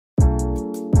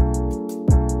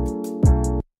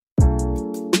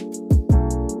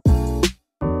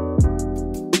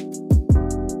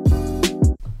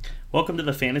Welcome to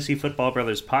the Fantasy Football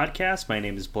Brothers podcast. My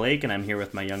name is Blake, and I'm here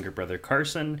with my younger brother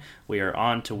Carson. We are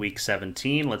on to Week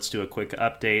 17. Let's do a quick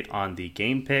update on the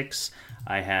game picks.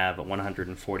 I have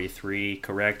 143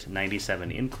 correct,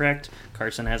 97 incorrect.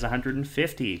 Carson has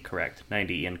 150 correct,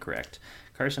 90 incorrect.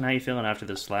 Carson, how you feeling after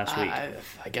this last week?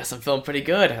 I guess I'm feeling pretty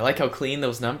good. I like how clean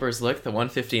those numbers look, the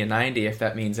 150 and 90, if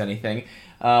that means anything.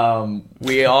 This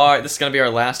is going to be our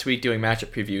last week doing matchup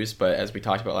previews, but as we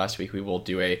talked about last week, we will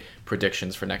do a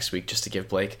predictions for next week just to give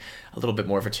Blake a little bit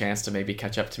more of a chance to maybe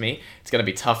catch up to me. It's going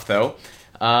to be tough, though.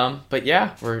 But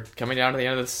yeah, we're coming down to the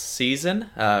end of the season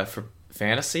for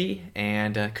fantasy,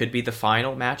 and could be the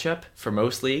final matchup for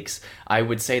most leagues. I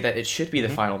would say that it should be the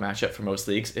final matchup for most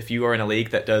leagues. If you are in a league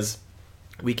that does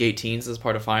Week 18s as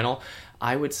part of final,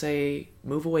 I would say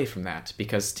move away from that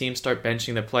because teams start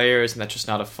benching the players, and that's just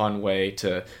not a fun way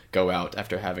to go out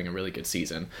after having a really good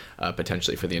season,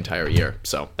 potentially for the entire year.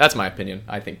 So that's my opinion.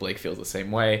 I think Blake feels the same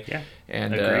way. Yeah,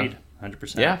 and agreed,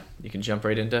 100%. Yeah, you can jump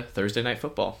right into Thursday Night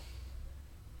Football.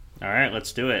 All right,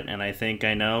 let's do it. And I think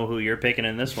I know who you're picking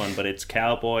in this one, but it's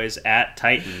Cowboys at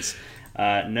Titans.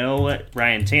 No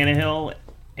Ryan Tannehill,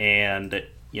 and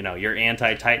you're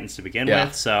anti-Titans to begin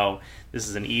with, so this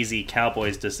is an easy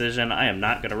Cowboys decision. I am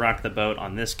not going to rock the boat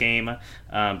on this game,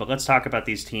 but let's talk about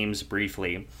these teams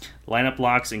briefly. Lineup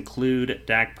locks include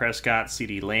Dak Prescott,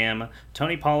 CeeDee Lamb,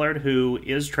 Tony Pollard, who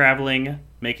is traveling,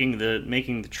 making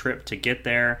the trip to get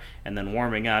there, and then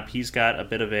warming up. He's got a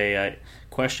bit of a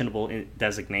questionable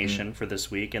designation for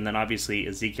this week, and then obviously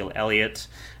Ezekiel Elliott.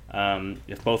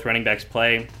 If both running backs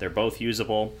play, they're both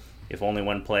usable. If only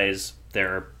one plays,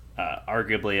 they're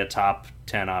arguably a top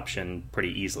 10 option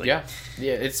pretty easily. Yeah,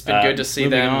 it's been good to see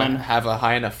them have a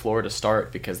high enough floor to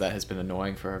start because that has been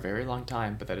annoying for a very long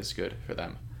time, but that is good for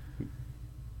them.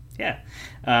 Yeah.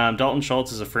 Dalton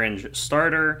Schultz is a fringe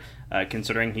starter,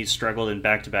 considering he's struggled in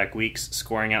back-to-back weeks,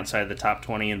 scoring outside the top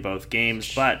 20 in both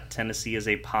games, but Tennessee is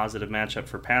a positive matchup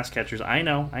for pass catchers. I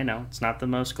know. It's not the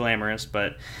most glamorous,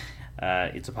 but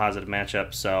it's a positive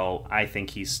matchup, so I think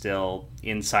he's still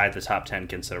inside the top 10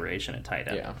 consideration at tight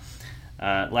end. Yeah.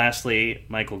 Lastly,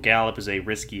 Michael Gallup is a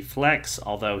risky flex,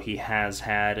 although he has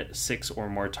had 6 or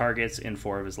more targets in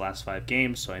 4 of his last 5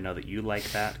 games, so I know that you like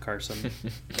that, Carson.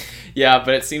 Yeah,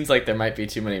 but it seems like there might be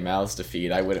too many mouths to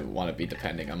feed. I wouldn't want to be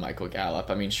depending on Michael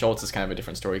Gallup. I mean, Schultz is kind of a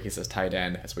different story. He says tight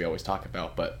end, as we always talk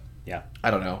about, but yeah,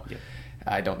 I don't know. Yeah.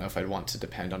 I don't know if I'd want to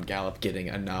depend on Gallup getting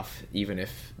enough, even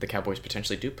if the Cowboys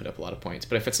potentially do put up a lot of points.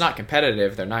 But if it's not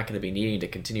competitive, they're not going to be needing to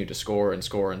continue to score and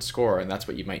score and score, and that's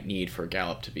what you might need for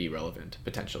Gallup to be relevant,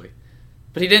 potentially.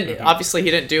 But he didn't. Mm-hmm. Obviously,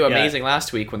 he didn't do amazing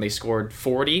last week when they scored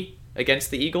 40 against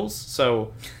the Eagles,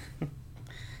 so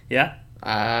yeah.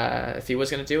 If he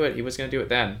was going to do it, he was going to do it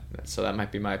then. So that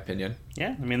might be my opinion.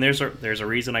 Yeah, I mean, there's a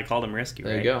reason I called him risky, right?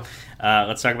 There you go.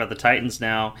 Let's talk about the Titans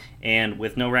now. And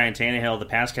with no Ryan Tannehill, the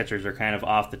pass catchers are kind of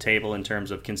off the table in terms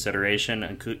of consideration,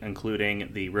 including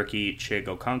the rookie Chig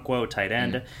Okonkwo, tight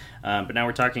end. But now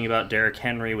we're talking about Derrick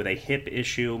Henry with a hip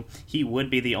issue. He would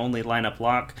be the only lineup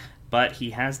lock, but he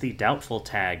has the doubtful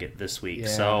tag this week,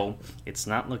 so it's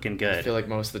not looking good. I feel like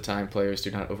most of the time players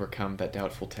do not overcome that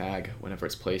doubtful tag whenever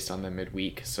it's placed on them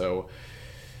midweek, so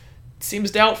it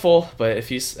seems doubtful, but if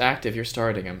he's active, you're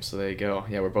starting him, so there you go.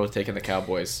 Yeah, we're both taking the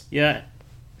Cowboys. Yeah,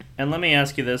 and let me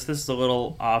ask you this. This is a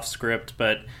little off script,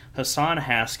 but Hassan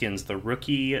Haskins, the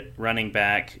rookie running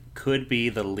back, could be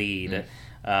the lead,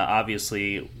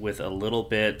 obviously with a little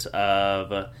bit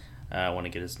of... I want to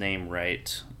get his name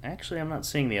right. Actually, I'm not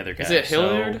seeing the other guy. Is it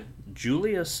Hilliard? So,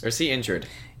 Julius? Or is he injured?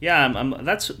 Yeah,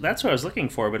 that's what I was looking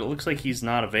for, but it looks like he's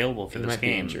not available for this game. He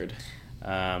might be injured.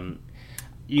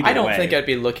 I don't think I'd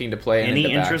be looking to play any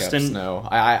of the interest backups, in... No.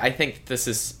 I think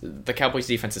the Cowboys'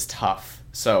 defense is tough.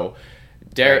 So,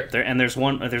 there's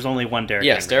only one Derrick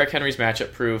Yes, Henry. Derrick Henry's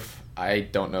matchup proof. I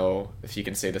don't know if you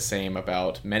can say the same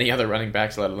about many other running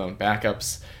backs, let alone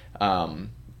backups.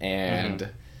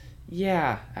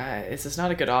 Yeah, it's just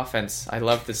not a good offense. I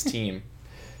love this team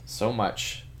so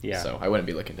much. Yeah. So I wouldn't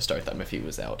be looking to start them if he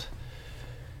was out.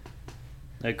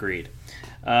 Agreed.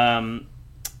 Let's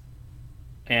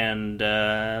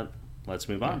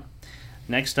move on.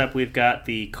 Next up, we've got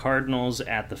the Cardinals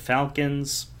at the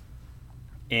Falcons.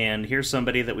 And here's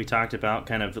somebody that we talked about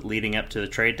kind of leading up to the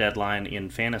trade deadline in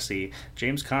fantasy,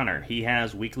 James Conner. He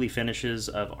has weekly finishes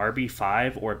of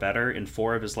RB5 or better in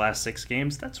 4 of his last 6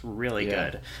 games. That's really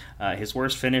good. His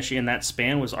worst finish in that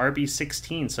span was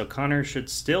RB16, so Conner should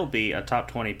still be a top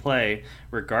 20 play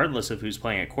regardless of who's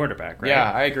playing at quarterback, right?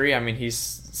 Yeah, I agree. I mean, he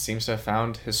seems to have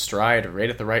found his stride right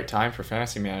at the right time for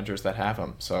fantasy managers that have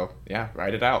him. So, yeah,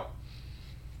 ride it out.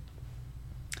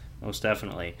 most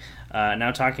definitely.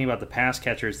 Now talking about the pass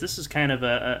catchers, this is kind of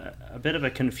a bit of a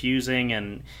confusing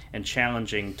and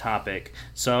challenging topic.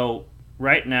 So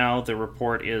right now, the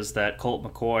report is that Colt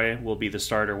McCoy will be the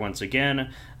starter once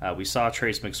again. We saw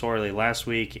Trace McSorley last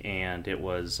week, and it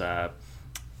was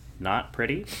not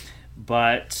pretty.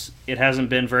 But it hasn't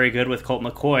been very good with Colt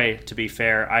McCoy, to be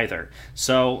fair, either.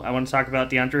 So I want to talk about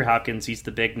DeAndre Hopkins. He's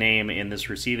the big name in this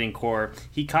receiving core.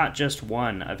 He caught just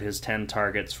 1 of his 10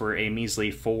 targets for a measly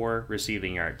 4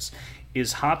 receiving yards.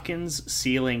 Is Hopkins'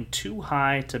 ceiling too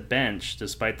high to bench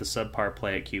despite the subpar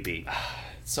play at QB?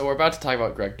 So we're about to talk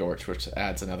about Greg Dortch, which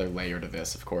adds another layer to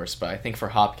this, of course. But I think for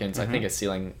Hopkins, I think his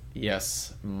ceiling,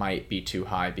 yes, might be too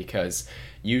high because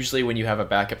usually when you have a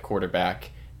backup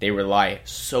quarterback, they rely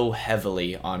so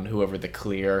heavily on whoever the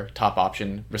clear top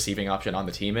option, receiving option on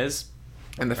the team is.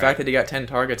 And the fact that he got 10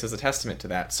 targets is a testament to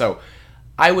that. So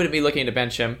I wouldn't be looking to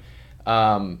bench him.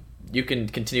 You can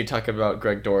continue talking about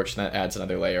Greg Dortch, and that adds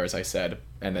another layer, as I said.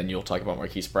 And then you'll talk about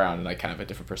Marquise Brown, and I kind of have a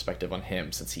different perspective on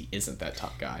him since he isn't that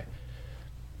top guy.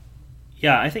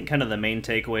 Yeah, I think kind of the main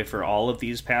takeaway for all of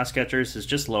these pass catchers is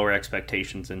just lower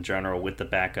expectations in general with the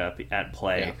backup at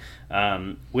play.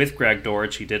 Yeah. With Greg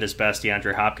Dortch, he did his best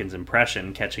DeAndre Hopkins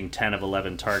impression, catching 10 of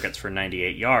 11 targets for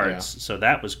 98 yards. Yeah. So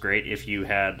that was great if you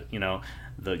had,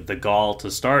 the gall to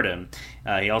start him.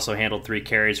 He also handled 3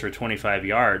 carries for 25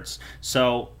 yards.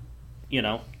 So,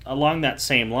 along that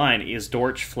same line, is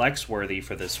Dortch flex worthy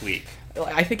for this week?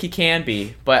 I think he can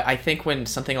be, but I think when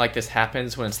something like this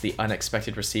happens, when it's the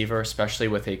unexpected receiver, especially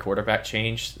with a quarterback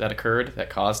change that occurred that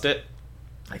caused it,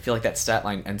 I feel like that stat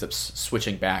line ends up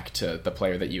switching back to the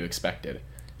player that you expected.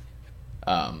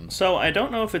 So I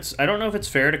don't know if it's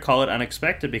fair to call it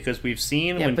unexpected because we've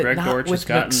seen when Greg Dortch has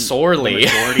gotten McSorley. The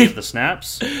majority of the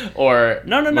snaps. Or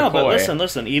no. McCoy. But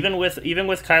listen. Even with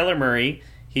Kyler Murray,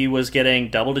 he was getting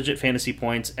double-digit fantasy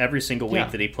points every single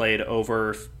week that he played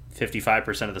over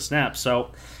 55% of the snaps.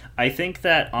 So I think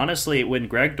that, honestly, when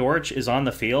Greg Dortch is on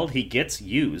the field, he gets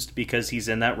used because he's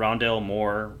in that Rondale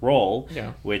Moore role,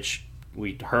 which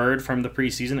we heard from the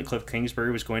preseason that Cliff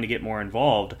Kingsbury was going to get more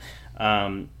involved.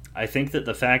 I think that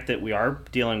the fact that we are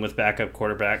dealing with backup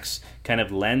quarterbacks kind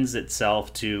of lends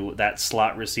itself to that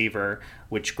slot receiver,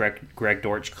 which Greg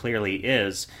Dortch clearly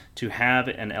is, to have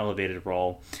an elevated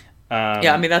role.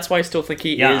 That's why I still think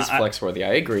he is flex-worthy.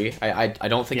 I agree. I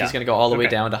don't think he's going to go all the way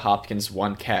down to Hopkins'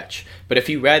 1 catch. But if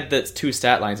you read the 2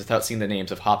 stat lines without seeing the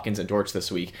names of Hopkins and Dortch this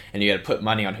week, and you had to put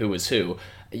money on who was who,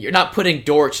 you're not putting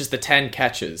Dortch as the 10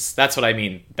 catches. That's what I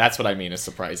mean. That's what I mean is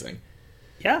surprising.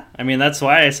 Yeah, that's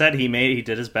why I said he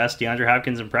did his best DeAndre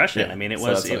Hopkins impression. Yeah,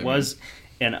 it was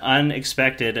an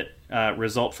unexpected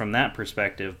result from that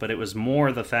perspective, but it was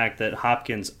more the fact that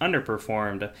Hopkins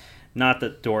underperformed, not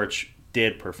that Dortch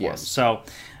did perform. Yes. So,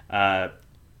 I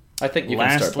think you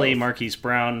lastly, can start both. Marquise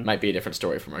Brown might be a different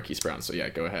story for Marquise Brown. So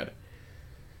go ahead.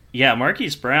 Yeah,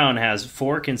 Marquise Brown has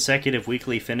 4 consecutive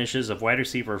weekly finishes of wide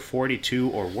receiver 42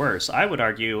 or worse. I would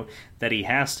argue that he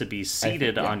has to be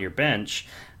seated on your bench.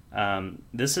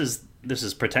 This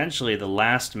is potentially the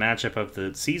last matchup of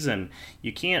the season.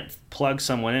 You can't plug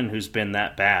someone in who's been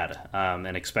that bad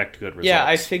and expect good results. Yeah,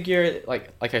 I figure,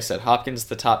 like I said, Hopkins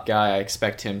the top guy. I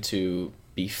expect him to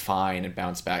be fine and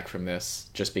bounce back from this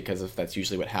just because that's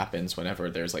usually what happens whenever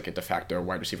there's like a de facto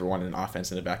wide receiver 1 in an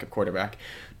offense and a backup quarterback.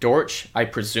 Dortch, I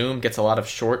presume, gets a lot of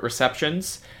short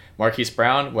receptions. Marquise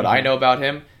Brown, what I know about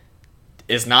him,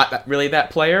 is not really that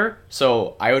player,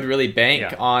 so I would really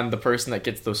bank on the person that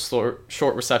gets those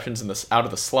short receptions out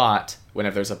of the slot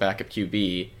whenever there's a backup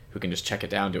QB who can just check it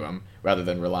down to him, rather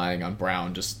than relying on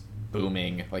Brown just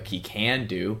booming like he can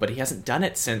do, but he hasn't done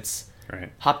it since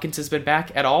Hopkins has been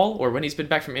back at all, or when he's been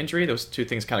back from injury. Those two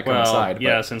things kind of coincide.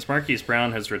 Yeah, since Marquise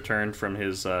Brown has returned from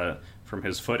his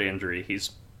foot injury,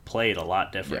 he's played a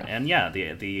lot different. And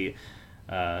the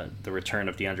return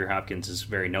of DeAndre Hopkins is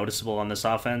very noticeable on this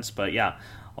offense, but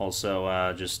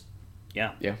also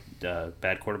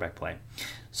bad quarterback play.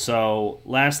 So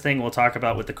last thing we'll talk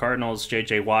about with the Cardinals,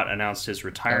 J.J. Watt announced his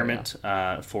retirement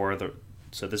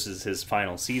so this is his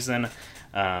final season.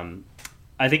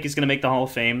 I think he's going to make the Hall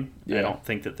of Fame. Yeah. I don't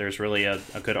think that there's really a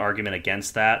good argument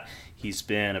against that. He's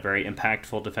been a very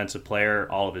impactful defensive player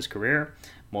all of his career,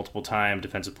 multiple-time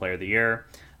Defensive Player of the Year.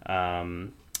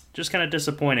 Just kind of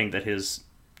disappointing that his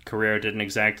career didn't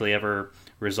exactly ever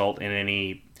result in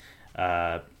any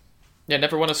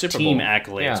never won a Super Bowl. Team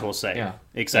accolades, we'll say. Yeah.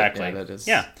 Exactly. Yeah, that is.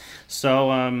 Yeah.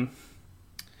 So,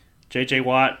 J.J.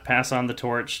 Watt, pass on the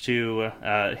torch to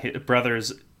his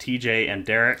brothers TJ and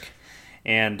Derek.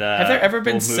 And have there ever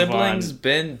been siblings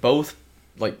been both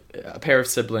like a pair of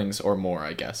siblings or more,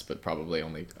 I guess, but probably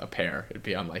only a pair. It'd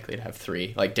be unlikely to have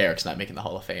three. Like Derek's not making the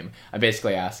Hall of Fame. I'm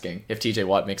basically asking if TJ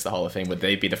Watt makes the Hall of Fame, would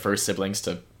they be the first siblings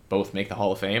to both make the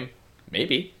Hall of Fame?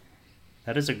 Maybe.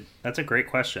 That's a great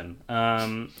question.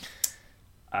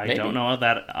 I Maybe. don't know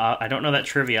that. I don't know that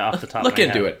trivia off the top. Look of my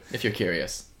head. into it if you're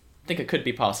curious. I think it could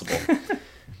be possible.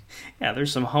 Yeah,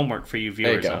 there's some homework for you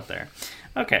There you viewers go. out there.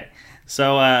 Okay,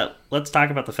 so let's talk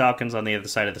about the Falcons on the other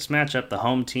side of this matchup. The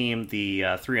home team, the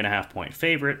 3.5-point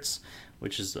favorites,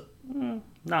 which is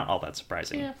not all that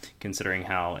surprising, considering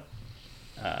how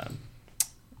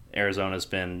Arizona's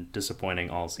been disappointing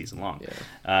all season long.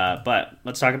 Yeah. But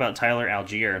let's talk about Tyler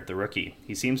Algier, the rookie.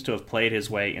 He seems to have played his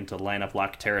way into lineup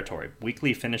lock territory.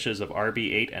 Weekly finishes of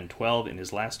RB 8 and 12 in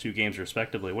his last 2 games,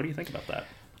 respectively. What do you think about that?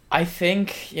 I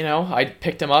think, I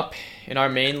picked him up in our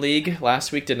main league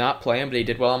last week, did not play him, but he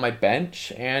did well on my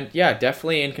bench. And yeah,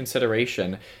 definitely in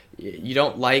consideration. You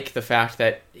don't like the fact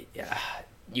that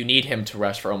you need him to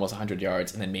rush for almost 100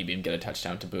 yards and then maybe even get a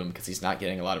touchdown to Boom because he's not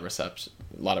getting a lot of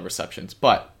receptions.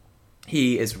 But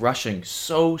he is rushing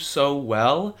so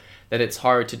well that it's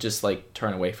hard to just like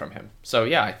turn away from him. So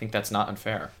yeah, I think that's not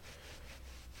unfair.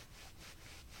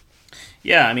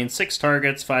 Yeah, I mean, 6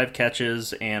 targets, 5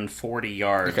 catches, and 40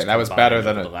 yards. Okay, that was better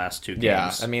than the last 2 games.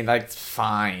 Yeah, I mean, that's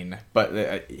fine,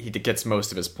 but he gets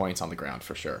most of his points on the ground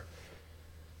for sure.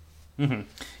 Mm-hmm.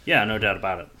 Yeah, no doubt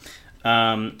about it.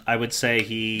 I would say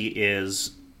he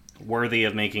is worthy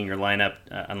of making your lineup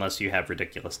unless you have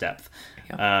ridiculous depth.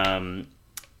 Yeah.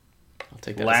 I'll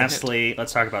take that. Lastly,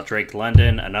 let's talk about Drake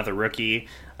London, another rookie.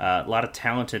 A lot of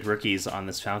talented rookies on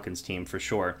this Falcons team for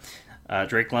sure.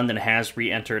 Drake London has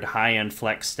re-entered high-end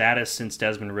flex status since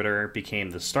Desmond Ridder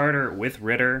became the starter. With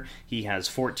Ridder, he has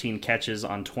 14 catches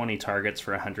on 20 targets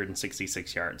for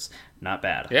 166 yards. Not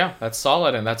bad. Yeah, that's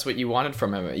solid, and that's what you wanted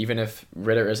from him. Even if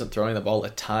Ridder isn't throwing the ball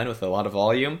a ton with a lot of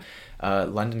volume,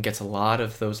 London gets a lot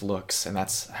of those looks, and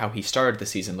that's how he started the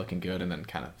season looking good and then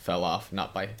kind of fell off,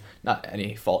 not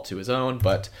any fault to his own,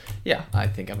 but yeah, I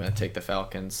think I'm going to take the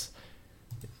Falcons.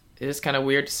 It is kind of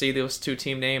weird to see those 2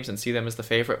 team names and see them as the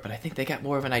favorite, but I think they got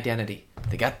more of an identity.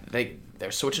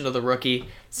 They're switching to the rookie.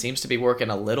 Seems to be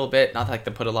working a little bit. Not like they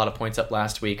put a lot of points up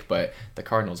last week, but the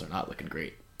Cardinals are not looking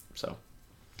great. So,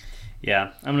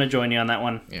 yeah, I'm going to join you on that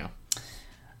one. Yeah.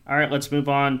 All right, let's move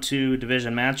on to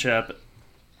division matchup.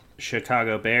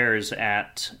 Chicago Bears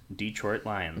at Detroit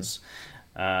Lions.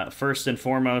 First and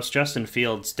foremost, Justin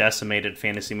Fields decimated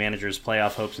fantasy managers'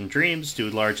 playoff hopes and dreams due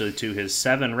largely to his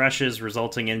 7 rushes,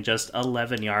 resulting in just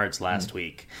 11 yards last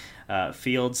week.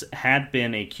 Fields had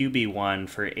been a QB1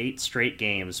 for 8 straight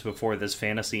games before this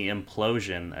fantasy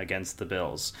implosion against the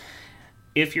Bills.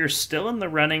 If you're still in the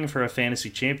running for a fantasy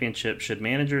championship, should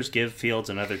managers give Fields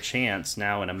another chance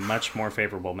now in a much more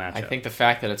favorable matchup? I think the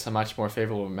fact that it's a much more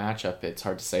favorable matchup, it's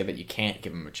hard to say that you can't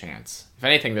give him a chance. If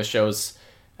anything, this shows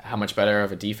how much better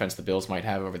of a defense the Bills might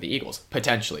have over the Eagles,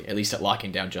 potentially, at least at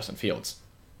locking down Justin Fields.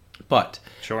 But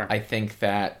sure, I think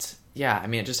that,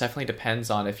 it just definitely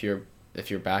depends on if your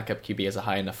backup QB has a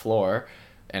high enough floor,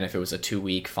 and if it was a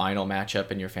 2-week final matchup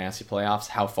in your fantasy playoffs,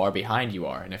 how far behind you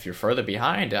are. And if you're further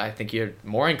behind, I think you're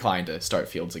more inclined to start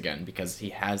Fields again because he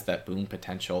has that boom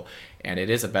potential, and it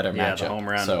is a better matchup. The home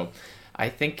run. So I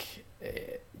think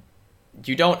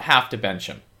you don't have to bench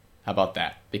him. How about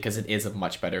that? Because it is a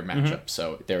much better matchup. Mm-hmm.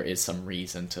 So there is some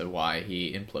reason to why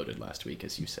he imploded last week,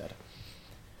 as you said.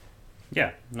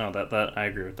 Yeah, no, that I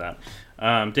agree with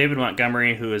that. David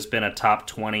Montgomery, who has been a top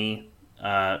 20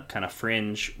 kind of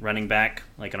fringe running back,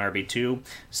 like an RB2,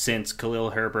 since Khalil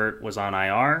Herbert was on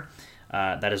IR.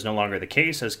 That is no longer the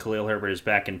case as Khalil Herbert is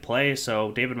back in play.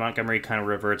 So David Montgomery kind of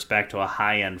reverts back to a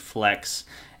high-end flex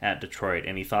at Detroit.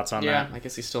 Any thoughts on that? Yeah, I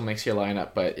guess he still makes your lineup,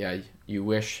 but yeah, you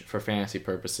wish for fantasy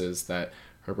purposes that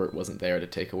Herbert wasn't there to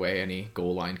take away any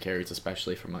goal line carries,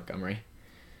 especially from Montgomery.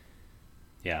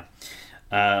 Yeah.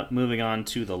 Moving on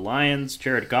to the Lions,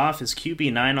 Jared Goff is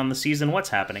QB9 on the season. What's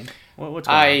happening? What's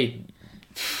going on?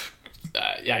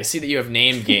 I see that you have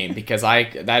name game because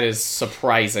that is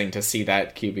surprising to see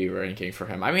that QB ranking for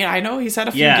him. I mean, I know he's had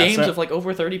a few games of like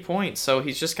over 30 points, so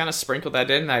he's just kind of sprinkled that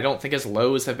in. I don't think his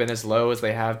lows have been as low as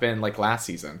they have been like last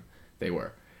season. They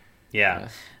were. Yeah.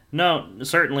 No,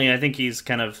 certainly I think he's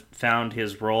kind of found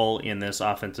his role in this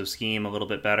offensive scheme a little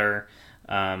bit better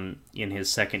in his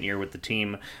second year with the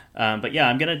team. But yeah,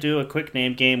 I'm going to do a quick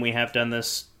name game. We have done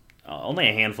this only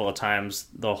a handful of times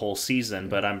the whole season,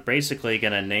 but I'm basically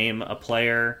going to name a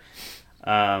player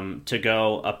to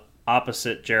go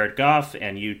opposite Jared Goff,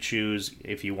 and you choose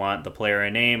if you want the player I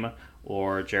name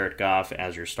or Jared Goff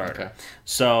as your starter. Okay.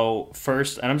 So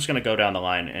first, and I'm just going to go down the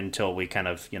line until we kind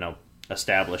of,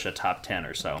 establish a top 10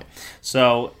 or so. Okay.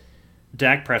 So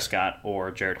Dak Prescott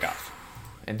or Jared Goff.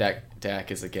 And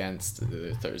Dak is against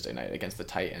Thursday night against the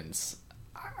Titans.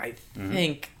 I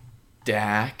think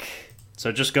Dak.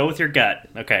 So just go with your gut.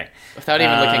 Okay. Without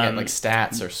even looking at like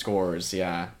stats or scores,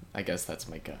 yeah, I guess that's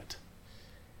my gut.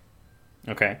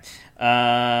 Okay.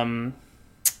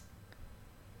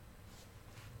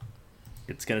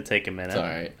 It's gonna take a minute. It's all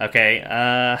right.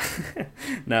 Okay.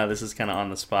 No, this is kind of on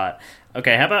the spot.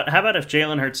 Okay. How about if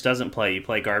Jalen Hurts doesn't play, you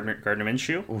play Gardner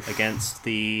Minshew against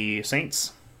the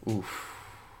Saints? Oof.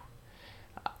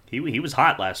 He was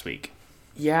hot last week.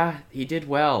 Yeah, he did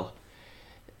well.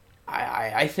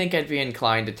 I think I'd be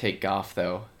inclined to take Goff,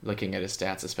 though, looking at his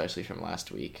stats, especially from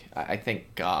last week. I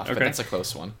think Goff, but that's a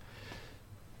close one.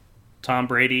 Tom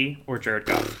Brady or Jared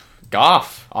Goff?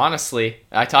 Goff, honestly.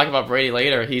 I talk about Brady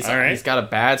later. He's right. He's got a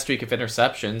bad streak of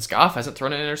interceptions. Goff hasn't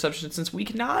thrown an interception since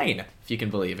week 9, if you can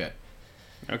believe it.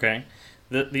 Okay.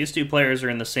 These two players are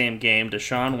in the same game,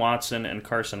 Deshaun Watson and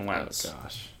Carson Wentz. Oh,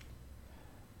 gosh.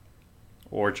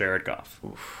 Or Jared Goff.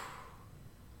 Oof.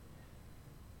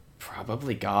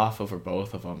 Probably Goff over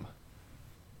both of them.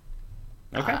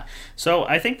 Okay. So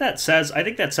I think that says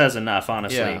enough,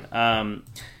 honestly. Yeah.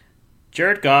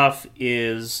 Jared Goff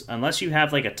is, unless you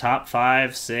have like a top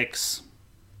 5, 6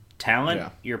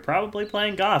 talent, you're probably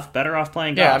playing Goff. Better off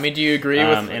playing Goff. Yeah, I mean, do you agree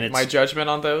with my judgment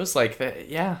on those? Like,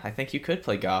 yeah, I think you could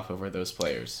play Goff over those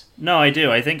players. No, I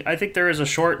do. I think there is a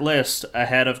short list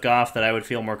ahead of Goff that I would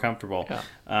feel more comfortable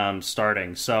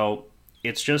starting. So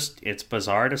it's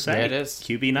bizarre to say. Yeah, it is.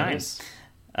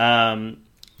 QB9.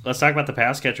 Let's talk about the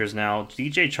pass catchers now.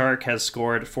 DJ Chark has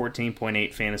scored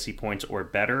 14.8 fantasy points or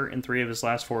better in 3 of his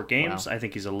last 4 games. Wow. I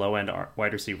think he's a low-end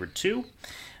wide receiver 2.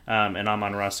 And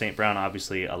Amon-Ra St. Brown,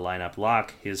 obviously a lineup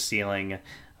lock. His ceiling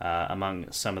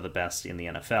among some of the best in the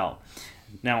NFL.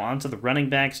 Now on to the running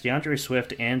backs. DeAndre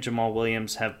Swift and Jamal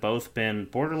Williams have both been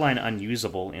borderline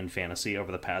unusable in fantasy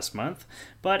over the past month,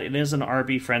 but it is an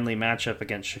RB-friendly matchup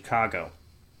against Chicago.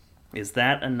 Is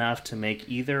that enough to make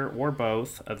either or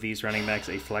both of these running backs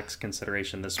a flex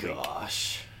consideration this week?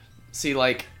 Gosh. See,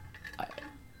 like,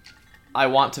 I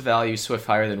want to value Swift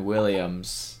higher than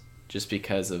Williams just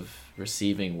because of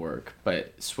receiving work,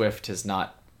 but Swift has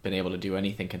not been able to do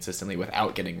anything consistently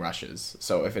without getting rushes.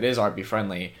 So if it is RB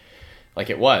friendly, like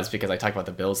it was, because I talk about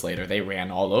the Bills later, they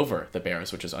ran all over the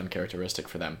Bears, which is uncharacteristic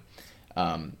for them.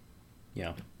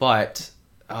 Yeah. But,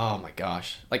 oh my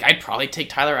gosh. Like, I'd probably take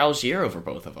Tyler Algier over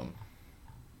both of them.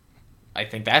 I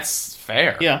think that's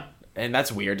fair. Yeah. And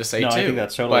that's weird to say, too. I think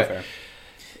that's totally fair.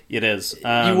 It is.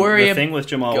 You worry the thing with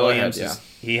Jamal Williams ahead, is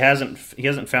he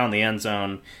hasn't found the end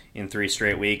zone in 3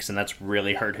 straight weeks, and that's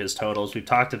really hurt his totals. We've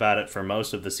talked about it for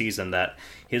most of the season that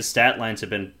his stat lines have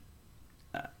been,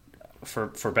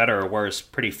 for better or worse,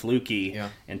 pretty fluky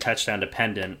and touchdown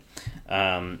dependent.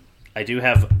 I do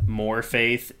have more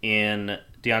faith in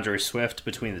DeAndre Swift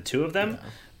between the two of them,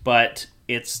 but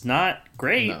it's not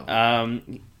great. No.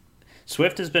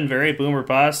 Swift has been very boom or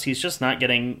bust. He's just not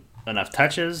getting enough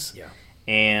touches,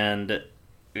 and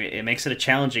it makes it a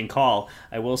challenging call.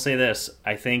 I will say this.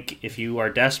 I think if you are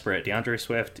desperate, DeAndre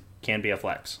Swift can be a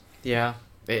flex. Yeah,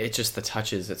 it's just the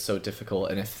touches. It's so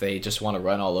difficult, and if they just want to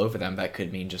run all over them, that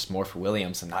could mean just more for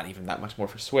Williams and not even that much more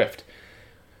for Swift.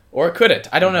 Or it couldn't.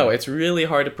 I don't know. It's really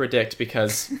hard to predict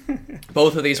because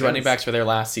both of these running backs were there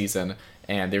last season,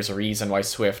 and there's a reason why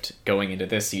Swift, going into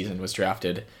this season, was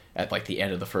drafted at like the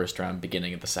end of the first round,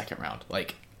 beginning of the second round.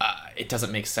 Like, it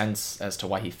doesn't make sense as to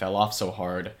why he fell off so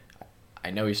hard. I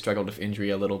know he struggled with injury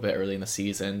a little bit early in the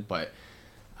season, but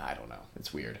I don't know.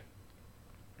 It's weird.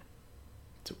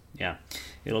 Yeah,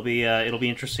 it'll be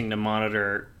interesting to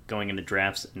monitor going into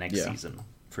drafts next season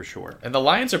for sure. And the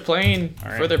Lions are playing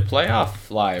for their playoff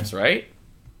lives, right?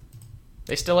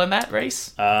 They still in that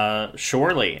race?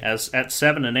 Surely, as at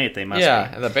 7-8 they must be.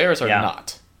 Yeah, and the Bears are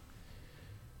not.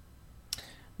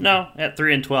 No, at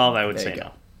 3-12 I would say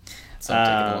no. So I'm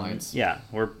taking the Lions. Yeah,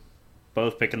 we're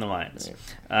both picking the Lions.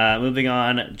 Right. Moving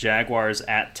on, Jaguars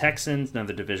at Texans,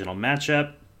 another divisional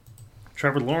matchup.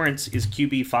 Trevor Lawrence is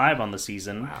QB5 on the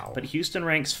season, but Houston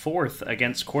ranks 4th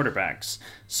against quarterbacks.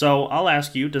 So I'll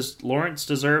ask you, does Lawrence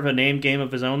deserve a name game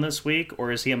of his own this week,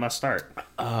 or is he a must-start?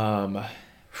 I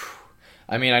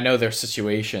mean, I know there's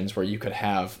situations where you could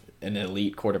have an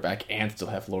elite quarterback and still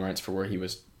have Lawrence for where he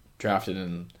was drafted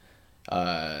in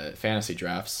fantasy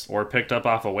drafts. Or picked up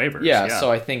off of waivers. Yeah,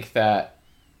 so I think that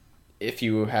if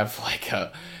you have like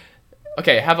a...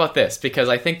 Okay, how about this? Because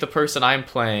I think the person I'm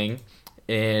playing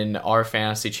in our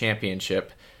fantasy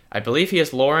championship, I believe he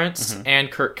has Lawrence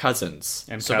and Kirk Cousins.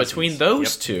 Between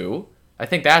those two, I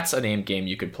think that's a name game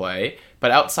you could play.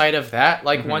 But outside of that,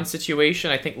 like one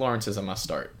situation, I think Lawrence is a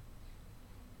must-start.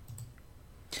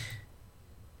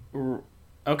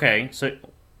 Okay, so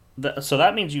so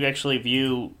that means you actually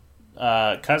view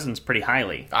Cousins pretty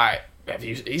highly. All right,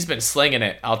 he's been slinging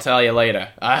it. I'll tell you later.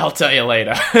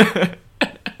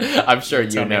 I'm sure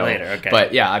you Tell me know. later, okay.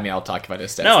 But yeah, I mean, I'll talk about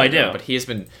his stats. No, I later, do. But he has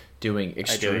been doing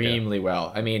extremely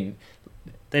well. I mean,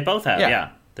 They both have, Yeah. yeah.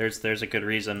 There's a good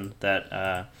reason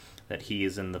that that he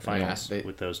is in the finals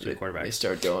with those two quarterbacks. They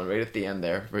start going right at the end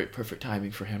there. Right, perfect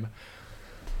timing for him.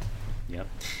 Yep.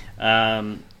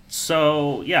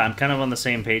 So yeah, I'm kind of on the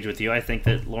same page with you. I think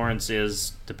that Lawrence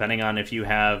is, depending on if you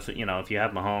have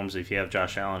Mahomes, if you have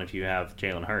Josh Allen, if you have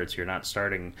Jalen Hurts, you're not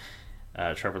starting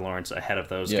Trevor Lawrence ahead of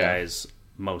those guys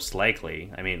most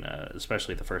likely. I mean,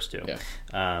 especially the first two.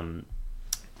 Yeah.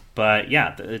 But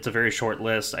yeah, it's a very short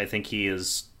list. I think he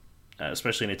is,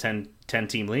 especially in a 10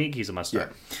 team league, he's a must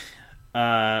start.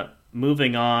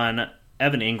 Moving on,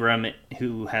 Evan Ingram,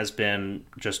 who has been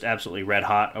just absolutely red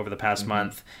hot over the past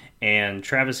month, and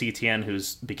Travis Etienne,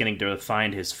 who's beginning to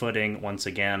find his footing once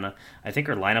again. I think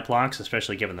are lineup locks,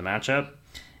 especially given the matchup.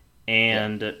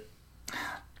 And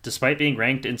despite being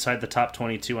ranked inside the top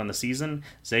 22 on the season,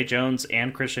 Zay Jones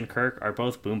and Christian Kirk are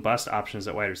both boom-bust options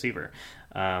at wide receiver.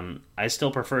 I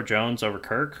still prefer Jones over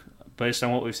Kirk, based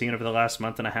on what we've seen over the last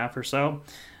month and a half or so.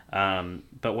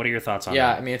 But what are your thoughts on that?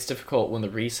 Yeah, I mean, it's difficult when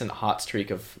the recent hot streak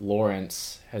of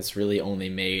Lawrence has really only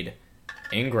made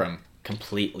Ingram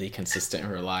completely consistent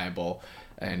and reliable,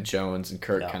 and Jones and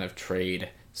Kirk kind of trade.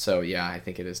 So, yeah, I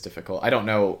think it is difficult. I don't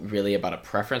know really about a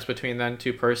preference between them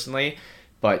two personally,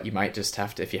 but you might just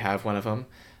have to, if you have one of them,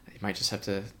 you might just have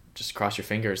to just cross your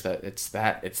fingers that it's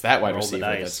that wide receiver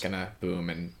that's going to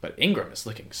boom. But Ingram is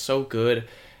looking so good.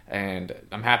 And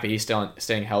I'm happy he's still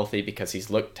staying healthy because he's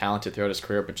looked talented throughout his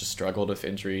career, but just struggled with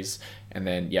injuries. And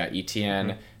then,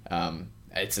 Etienne,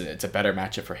 it's a better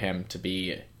matchup for him to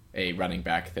be a running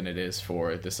back than it is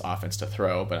for this offense to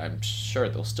throw. But I'm sure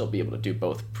they'll still be able to do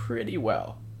both pretty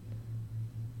well.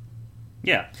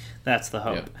 Yeah, that's the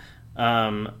hope.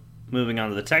 Moving on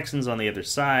to the Texans on the other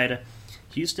side.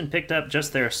 Houston picked up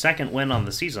just their second win on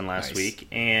the season last week,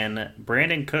 and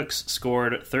Brandon Cooks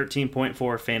scored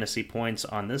 13.4 fantasy points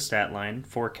on this stat line,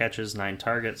 4 catches, 9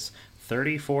 targets,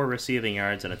 34 receiving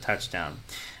yards, and a touchdown.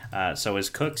 So is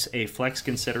Cooks a flex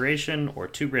consideration or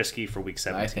too risky for Week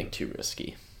 17? I think too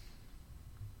risky.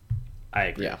 I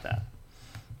agree with that.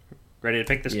 Ready to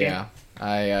pick this game?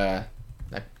 Yeah,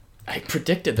 I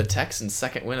predicted the Texans'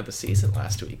 second win of the season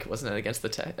last week. Wasn't it against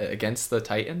the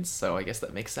Titans? So I guess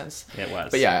that makes sense. It was.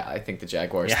 But yeah, I think the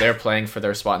Jaguars, they're playing for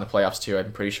their spot in the playoffs too.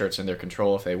 I'm pretty sure it's in their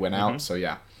control if they win out. So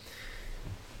yeah.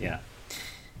 Yeah.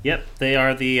 Yep, they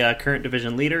are the current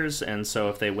division leaders, and so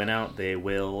if they win out, they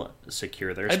will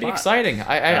secure their spot. It'd be exciting.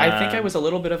 I think I was a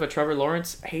little bit of a Trevor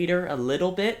Lawrence hater, a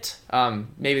little bit.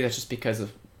 Maybe that's just because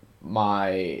of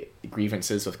my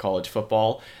grievances with college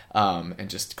football, and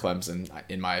just Clemson,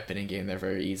 in my opinion, game they're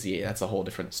very easy. That's a whole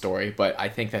different story, but I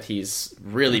think that he's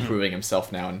really proving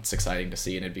himself now, and it's exciting to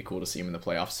see, and it'd be cool to see him in the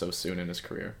playoffs so soon in his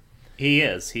career. He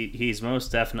is. He's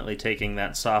most definitely taking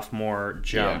that sophomore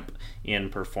jump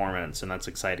in performance, and that's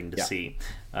exciting to see.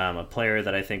 A player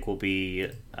that I think will be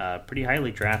pretty highly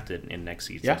drafted in next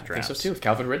season's draft. I think so too, with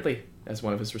Calvin Ridley as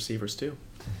one of his receivers too.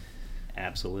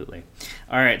 Absolutely.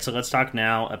 All right, so let's talk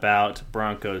now about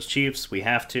Broncos-Chiefs. We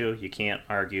have to. You can't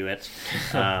argue it.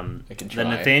 I can try. The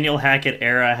Nathaniel Hackett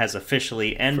era has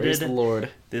officially ended. Praise the Lord.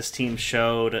 This team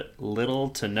showed little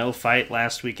to no fight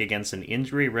last week against an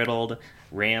injury-riddled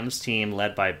Rams team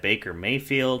led by Baker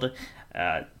Mayfield.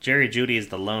 Jerry Jeudy is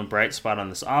the lone bright spot on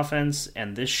this offense,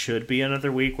 and this should be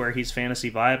another week where he's fantasy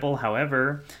viable.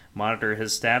 However, monitor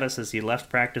his status as he left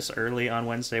practice early on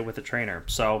Wednesday with a trainer.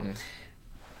 So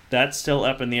that's still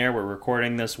up in the air. We're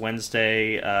recording this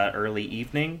Wednesday early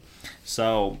evening.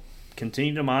 So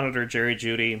continue to monitor Jerry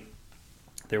Jeudy.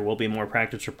 There will be more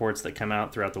practice reports that come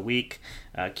out throughout the week.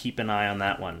 Keep an eye on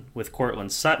that one. With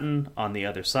Courtland Sutton on the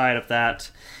other side of that,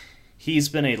 he's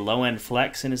been a low-end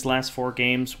flex in his last 4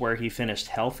 games where he finished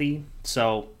healthy.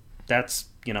 So that's,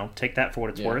 take that for what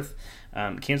it's worth.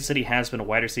 Kansas City has been a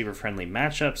wide receiver-friendly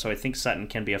matchup, so I think Sutton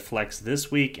can be a flex this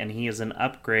week, and he is an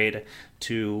upgrade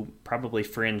to probably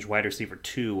fringe wide receiver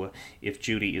 2 if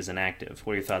Jeudy is inactive.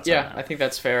 What are your thoughts on that? Yeah, I think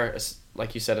that's fair.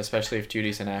 Like you said, especially if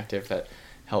Judy's inactive, that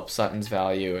helps Sutton's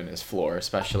value and his floor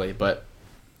especially. But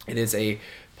it is a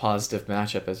positive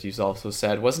matchup, as you've also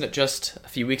said. Wasn't it just a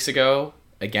few weeks ago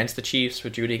against the Chiefs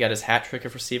where Jeudy got his hat trick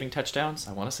of receiving touchdowns?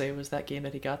 I want to say it was that game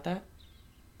that he got that.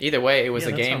 Either way, it was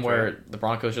a game where the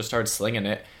Broncos just started slinging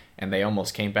it, and they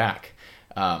almost came back.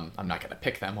 I'm not going to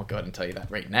pick them. I'll go ahead and tell you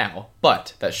that right now.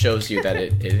 But that shows you that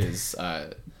it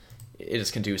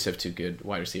is conducive to good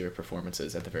wide receiver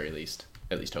performances at the very least.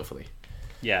 At least, hopefully.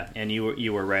 Yeah, and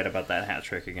you were right about that hat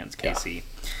trick against KC.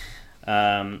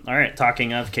 All right,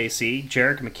 talking of KC,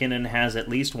 Jerick McKinnon has at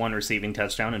least one receiving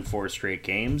touchdown in 4 straight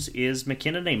games. Is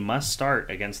McKinnon a must-start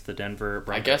against the Denver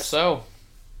Broncos?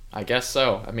 I guess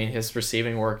so. I mean, his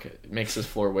receiving work makes his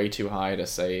floor way too high to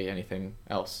say anything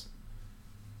else.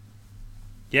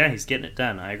 Yeah, he's getting it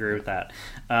done. I agree with that.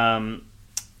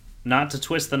 Not to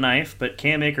twist the knife, but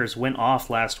Cam Akers went off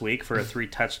last week for a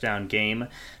 3-touchdown game.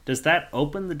 Does that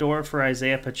open the door for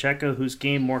Isaiah Pacheco, whose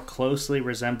game more closely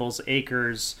resembles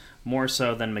Akers more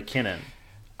so than McKinnon?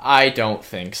 I don't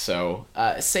think so.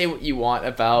 Say what you want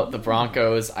about the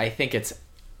Broncos. I think it's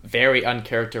very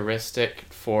uncharacteristic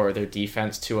for their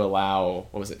defense to allow,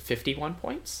 51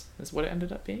 points? Is what it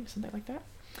ended up being? Something like that?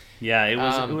 Yeah, it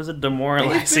was a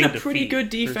demoralizing They've been a pretty good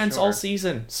defense all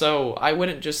season, so I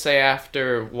wouldn't just say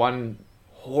after one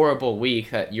horrible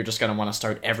week that you're just going to want to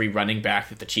start every running back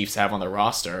that the Chiefs have on their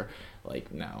roster.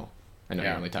 Like, no. I know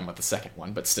you're only talking about the second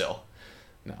one, but still,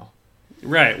 no.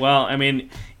 Right, well, I mean,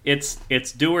 it's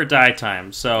do or die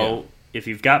time, so if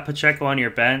you've got Pacheco on your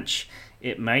bench,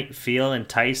 it might feel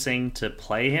enticing to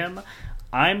play him.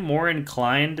 I'm more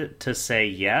inclined to say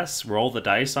yes, roll the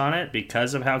dice on it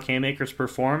because of how Cam Akers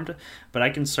performed, but I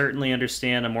can certainly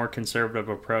understand a more conservative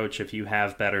approach if you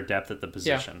have better depth at the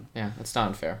position. Yeah, that's not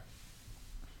unfair.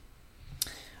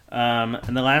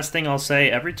 And the last thing I'll say,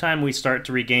 every time we start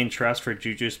to regain trust for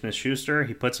Juju Smith-Schuster,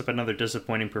 he puts up another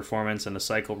disappointing performance and the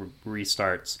cycle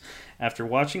restarts. After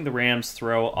watching the Rams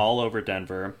throw all over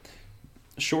Denver,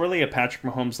 surely a Patrick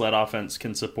Mahomes-led offense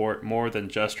can support more than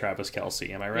just Travis Kelce.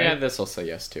 Am I right? Yeah, this will say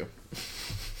yes to.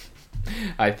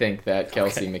 I think that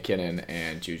Kelce, McKinnon,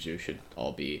 and Juju should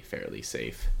all be fairly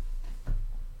safe.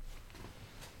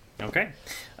 Okay.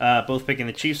 Both picking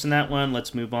the Chiefs in that one.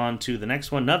 Let's move on to the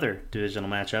next one. Another divisional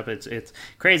matchup. It's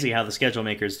crazy how the schedule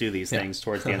makers do these things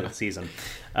towards the end of the season.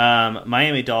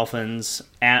 Miami Dolphins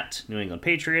at New England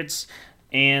Patriots.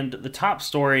 And the top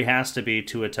story has to be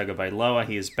Tua Tagovailoa.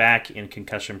 He is back in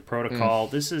concussion protocol.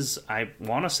 This is, I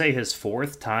want to say, his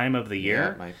 4th time of the year.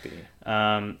 Yeah, it might be.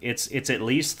 It's at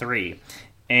least 3.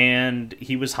 And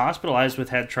he was hospitalized with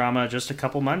head trauma just a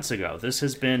couple months ago. This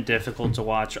has been difficult to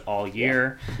watch all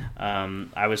year.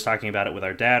 I was talking about it with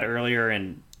our dad earlier,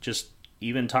 and just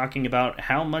even talking about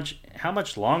how much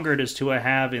longer does Tua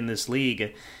have in this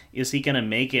league. Is he going to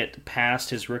make it past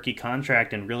his rookie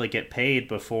contract and really get paid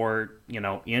before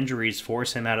injuries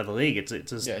force him out of the league? It's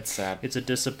sad. It's a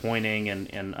disappointing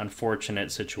and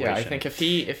unfortunate situation. Yeah, I think if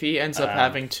he ends up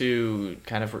having to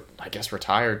kind of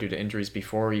retire due to injuries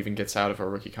before he even gets out of a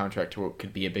rookie contract, what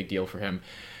could be a big deal for him.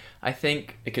 I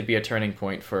think it could be a turning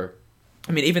point for.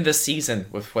 I mean, even this season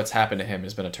with what's happened to him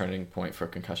has been a turning point for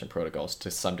concussion protocols to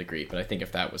some degree. But I think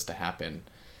if that was to happen,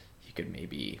 he could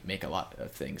maybe make a lot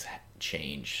of things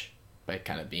change by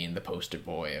kind of being the poster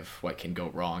boy of what can go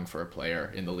wrong for a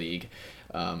player in the league.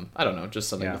 I don't know, just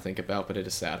something to think about, but it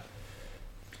is sad.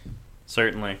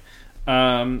 Certainly.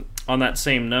 On that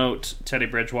same note, Teddy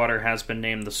Bridgewater has been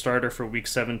named the starter for Week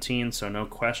 17, so no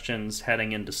questions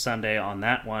heading into Sunday on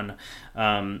that one.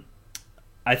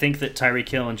 I think that Tyreek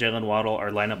Hill and Jalen Waddle are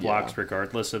lineup locks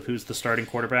regardless of who's the starting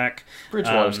quarterback.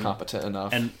 Bridgewater's competent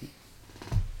enough. And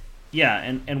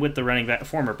with the running back,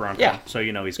 former Bronco, so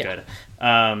he's good.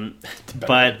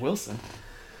 But Wilson.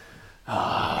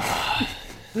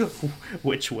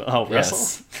 Which Russell?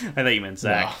 Yes. I thought you meant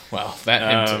Zach. Well,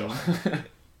 that him too.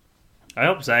 I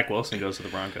hope Zach Wilson goes to the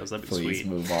Broncos. That'd be Please sweet.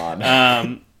 Move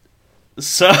on.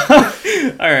 So,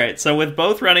 all right. So with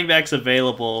both running backs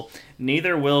available,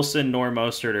 neither Wilson nor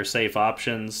Mostert are safe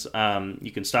options.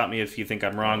 You can stop me if you think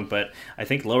I'm wrong, but I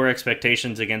think lower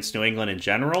expectations against New England in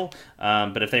general.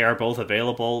 But if they are both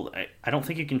available, I don't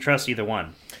think you can trust either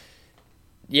one.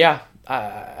 Yeah,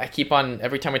 I keep on,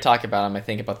 every time we talk about him, I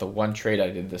think about the one trade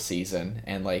I did this season,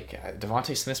 and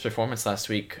Devontae Smith's performance last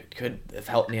week could have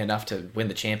helped me enough to win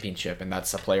the championship, and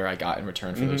that's a player I got in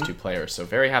return for those two players. So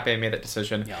very happy I made that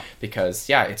decision because,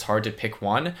 it's hard to pick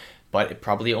one, but it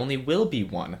probably only will be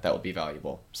one that will be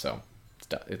valuable. So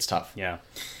it's tough. Yeah.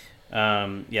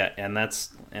 And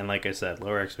like I said,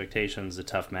 lower expectations, a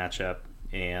tough matchup,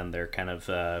 and they're kind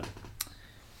of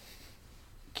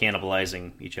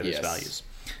cannibalizing each other's values.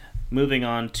 Moving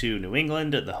on to New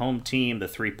England, the home team, the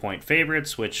 3-point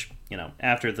favorites, which,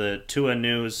 after the Tua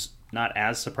news, not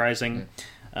as surprising.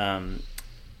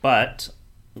 But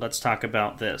let's talk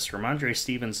about this. Ramondre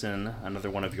Stevenson, another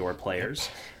one of your players,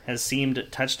 has seemed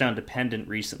touchdown dependent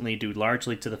recently due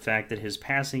largely to the fact that his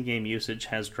passing game usage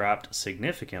has dropped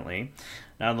significantly,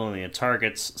 not only in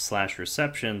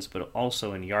targets/receptions, but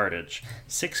also in yardage.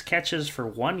 6 catches for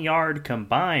 1 yard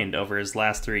combined over his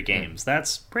last 3 games.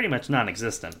 That's pretty much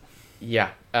non-existent.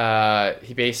 Yeah.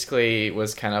 He basically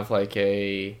was kind of like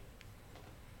a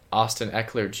Austin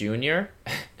Eckler Jr.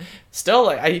 Still,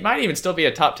 he might even still be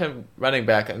a top 10 running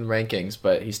back in rankings,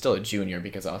 but he's still a junior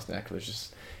because Austin Eckler's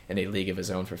just in a league of his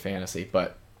own for fantasy.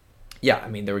 But yeah, I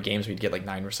mean, there were games where he'd get like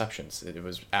 9 receptions. It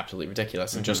was absolutely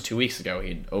ridiculous. And just 2 weeks ago, he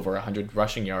had over 100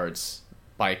 rushing yards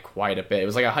by quite a bit. It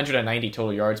was like 190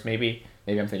 total yards, maybe.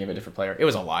 Maybe I'm thinking of a different player. It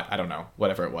was a lot. I don't know.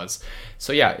 Whatever it was.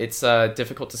 So yeah, it's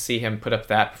difficult to see him put up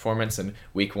that performance in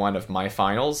week 1 of my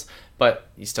finals, but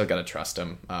you still got to trust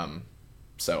him.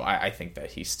 So I think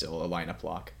that he's still a lineup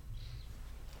lock.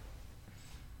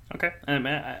 Okay,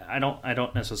 I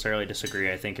don't necessarily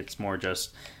disagree. I think it's more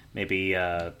just maybe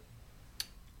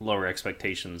lower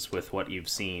expectations with what you've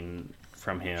seen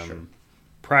from him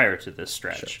prior to this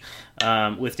stretch.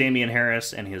 Sure. With Damian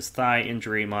Harris and his thigh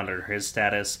injury, monitor his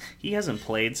status. He hasn't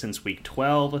played since week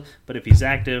 12, but if he's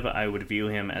active, I would view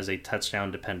him as a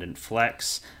touchdown-dependent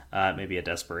flex, maybe a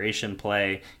desperation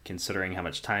play, considering how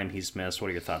much time he's missed. What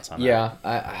are your thoughts on that?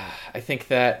 Yeah, I think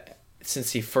that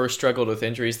since he first struggled with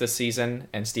injuries this season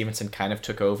and Stevenson kind of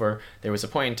took over, there was a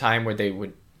point in time where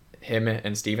him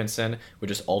and Stevenson would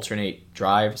just alternate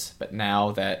drives, but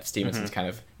now that Stevenson's kind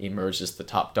of emerged as the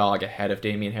top dog ahead of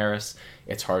Damian Harris,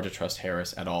 it's hard to trust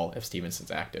Harris at all if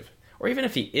Stevenson's active. Or even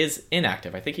if he is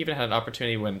inactive. I think he even had an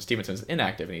opportunity when Stevenson's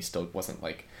inactive and he still wasn't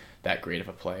like that great of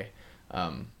a play.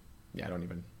 I'm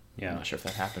not sure if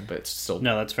that happened, but it's still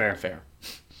that's fair.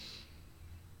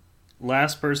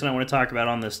 Last person I want to talk about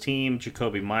on this team,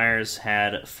 Jakobi Meyers,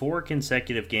 had 4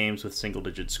 consecutive games with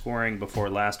single-digit scoring before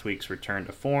last week's return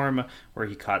to form, where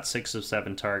he caught 6 of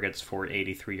 7 targets for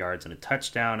 83 yards and a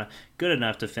touchdown, good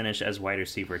enough to finish as wide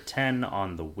receiver 10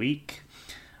 on the week.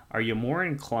 Are you more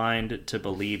inclined to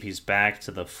believe he's back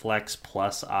to the flex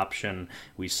plus option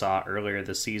we saw earlier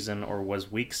this season, or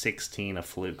was week 16 a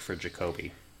fluke for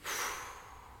Jakobi?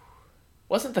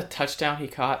 Wasn't the touchdown he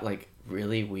caught like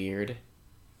really weird?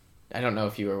 I don't know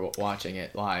if you were watching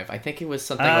it live. I think it was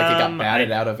something like it got batted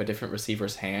out of a different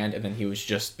receiver's hand, and then he was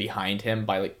just behind him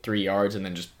by like 3 yards, and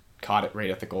then just caught it right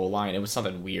at the goal line. It was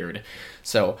something weird.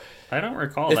 So I don't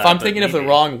recall. If I'm thinking of the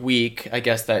wrong week, I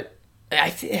guess that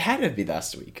it had to be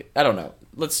last week. I don't know.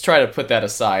 Let's try to put that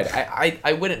aside.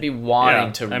 I wouldn't be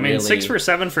wanting to. I mean, 6 for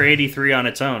 7 for 83 on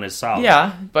its own is solid.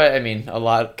 Yeah, but I mean, a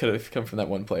lot could have come from that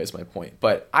one play. Is my point.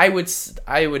 But I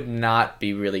would not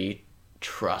be really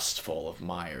trustful of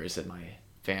Myers in my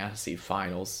fantasy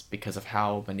finals because of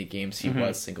how many games he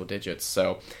was single digits.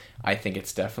 So I think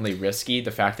it's definitely risky. The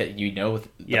fact that the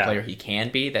player he can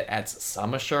be, that adds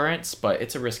some assurance, but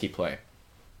it's a risky play.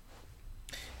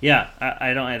 Yeah,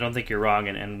 I don't think you're wrong.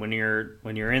 And when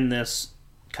you're in this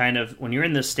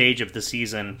stage of the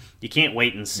season, you can't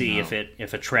wait and see if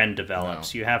a trend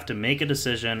develops. You have to make a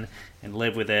decision and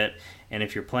live with it. And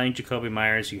if you're playing Jakobi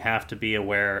Meyers, you have to be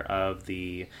aware of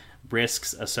the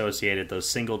risks associated. Those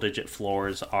single-digit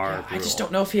floors are brutal. I just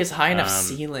don't know if he has high enough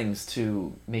ceilings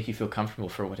to make you feel comfortable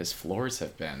for what his floors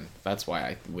have been. That's why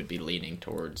I would be leaning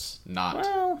towards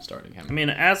not starting him. I mean,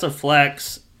 as a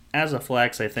flex,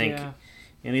 I think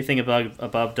anything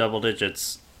above double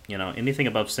digits, anything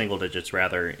above single digits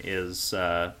rather is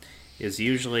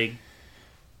usually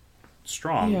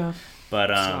strong. Yeah. But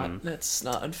that's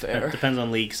not unfair. It depends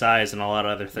on league size and a lot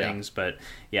of other things. Yeah. But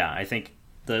yeah, I think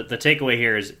the takeaway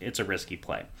here is it's a risky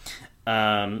play.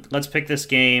 Let's pick this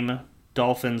game.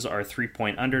 Dolphins are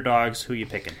 3-point underdogs. Who you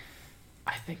picking?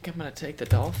 I think I'm going to take the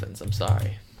Dolphins. I'm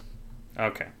sorry.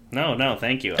 Okay. No,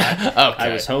 thank you. I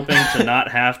was hoping to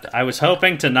not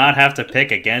have to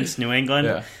pick against New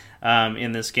England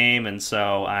in this game, and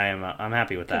so I'm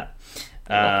happy with that.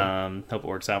 Hope it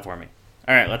works out for me.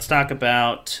 All right, let's talk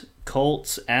about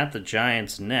Colts at the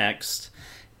Giants next.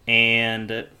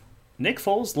 And Nick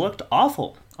Foles looked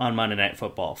awful on Monday Night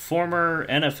Football. Former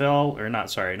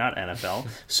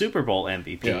Super Bowl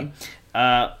MVP.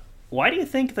 Yeah. Why do you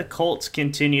think the Colts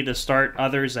continue to start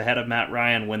others ahead of Matt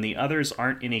Ryan when the others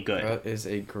aren't any good? That is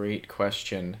a great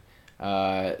question.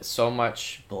 So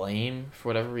much blame, for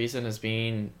whatever reason, is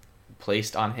being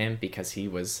placed on him because he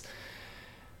was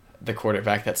the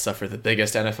quarterback that suffered the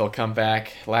biggest NFL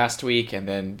comeback last week, and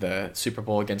then the Super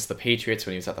Bowl against the Patriots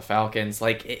when he was at the Falcons.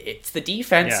 Like, it's the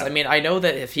defense. Yeah. I mean, I know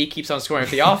that if he keeps on scoring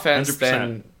with the offense,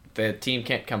 then the team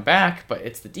can't come back, but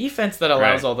it's the defense that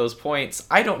allows all those points.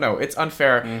 I don't know. It's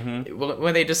unfair. Mm-hmm.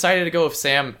 When they decided to go with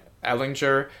Sam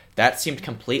Ehlinger, that seemed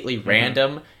completely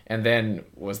random, and then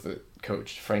was the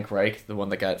coach, Frank Reich, the one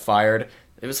that got fired.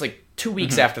 It was like 2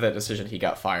 weeks after that decision he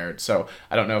got fired. So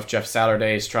I don't know if Jeff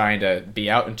Saturday is trying to be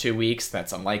out in 2 weeks.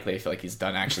 That's unlikely. I feel like he's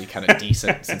done actually kind of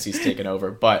decent since he's taken over.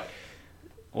 But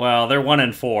Well, they're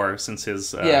 1-4 since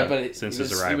his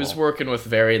his arrival. He was working with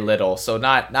very little, so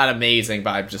not amazing.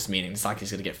 But I'm just meaning it's not like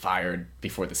he's going to get fired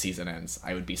before the season ends.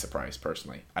 I would be surprised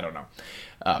personally. I don't know.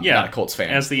 Not a Colts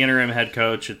fan. As the interim head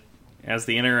coach,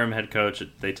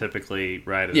 they typically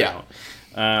ride it out.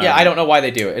 I don't know why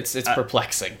they do it. It's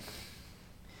perplexing.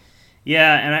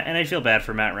 Yeah, and I feel bad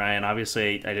for Matt Ryan.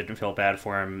 Obviously, I didn't feel bad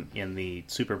for him in the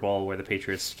Super Bowl where the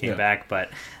Patriots came back,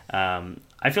 but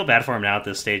I feel bad for him now at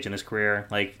this stage in his career.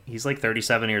 Like, he's like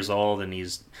 37 years old, and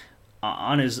he's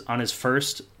on his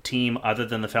first team other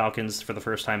than the Falcons for the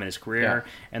first time in his career,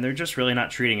 and they're just really not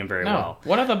treating him very well.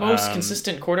 One of the most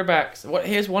consistent quarterbacks.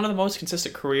 He has one of the most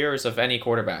consistent careers of any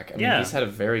quarterback. I mean, he's had a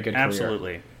very good career.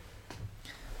 Absolutely.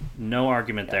 No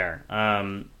argument there.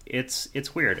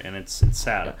 It's weird, and it's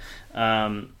sad.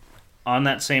 On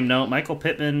that same note, Michael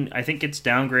Pittman, I think it's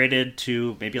downgraded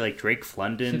to maybe like Drake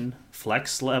London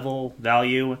flex level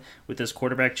value with this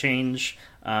quarterback change.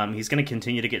 He's going to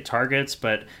continue to get targets,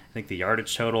 but I think the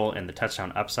yardage total and the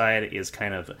touchdown upside is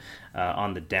kind of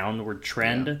on the downward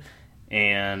trend,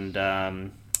 and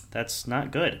that's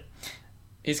not good.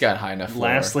 He's got high enough floor.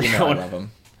 Lastly, I love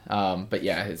him. But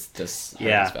it's just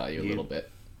his value a little bit.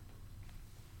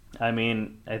 I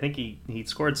mean, I think he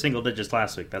scored single digits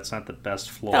last week. That's not the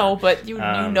best floor. No, but you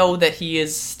know that he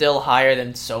is still higher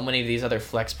than so many of these other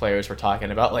flex players we're talking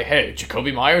about. Like, hey,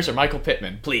 Jacoby Myers or Michael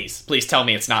Pittman? Please tell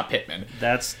me it's not Pittman.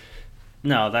 That's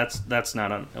not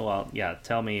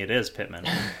tell me it is Pittman.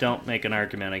 Don't make an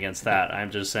argument against that. I'm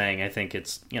just saying I think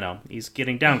it's, he's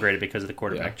getting downgraded because of the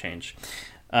quarterback change.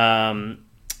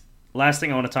 Last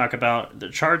thing I want to talk about, the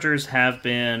Chargers have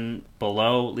been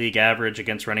below league average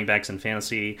against running backs in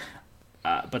fantasy,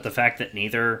 but the fact that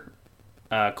neither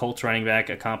Colts running back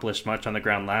accomplished much on the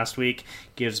ground last week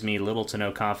gives me little to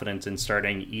no confidence in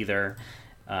starting either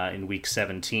in Week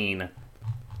 17.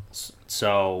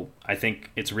 So I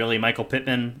think it's really Michael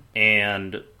Pittman,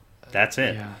 and that's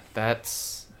it. Yeah,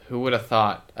 who would have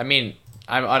thought? I mean,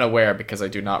 I'm unaware because I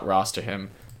do not roster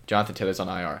him. Jonathan Taylor's on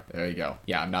IR. There you go.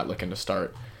 Yeah, I'm not looking to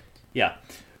start. Yeah,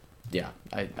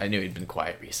 I knew he'd been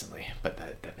quiet recently, but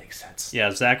that makes sense.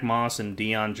 Yeah, Zach Moss and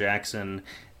Deion Jackson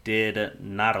did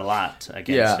not a lot against.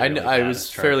 Yeah, I was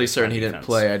fairly certain he didn't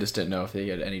play. I just didn't know if he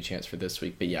had any chance for this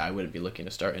week. But yeah, I wouldn't be looking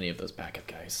to start any of those backup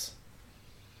guys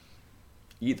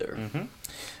either. Mm-hmm.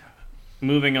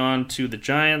 Moving on to the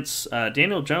Giants,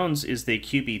 Daniel Jones is the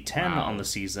QB 10 on the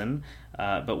season.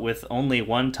 But with only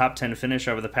one top 10 finish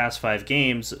over the past 5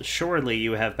 games, surely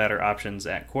you have better options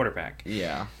at quarterback.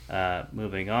 Yeah.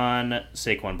 Moving on,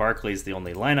 Saquon Barkley is the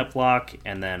only lineup lock,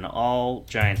 and then all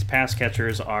Giants pass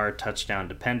catchers are touchdown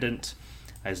dependent.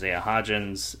 Isaiah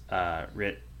Hodgins,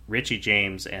 Richie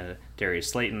James, and Darius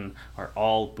Slayton are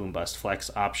all boom-bust flex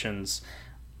options.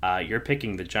 You're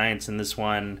picking the Giants in this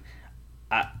one.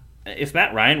 If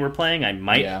Matt Ryan were playing, I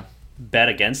might bet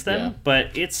against them,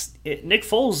 but Nick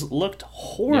Foles looked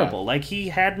horrible. Like he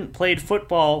hadn't played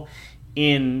football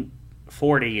in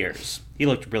 40 years. He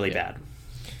looked really bad.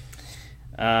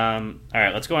 All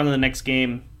right, let's go on to the next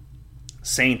game.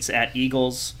 Saints at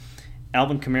Eagles.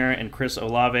 Alvin Kamara and Chris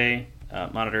Olave,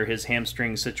 monitor his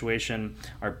hamstring situation,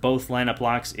 are both lineup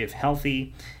locks if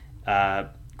healthy.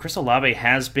 Chris Olave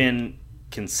has been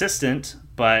consistent,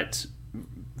 but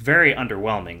very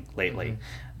underwhelming lately. Mm-hmm.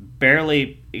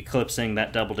 Barely eclipsing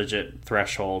that double-digit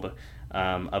threshold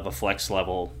of a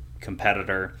flex-level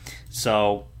competitor.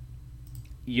 So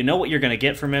you know what you're going to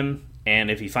get from him,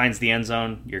 and if he finds the end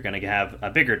zone, you're going to have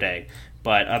a bigger day.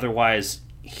 But otherwise,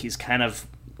 he's kind of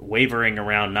wavering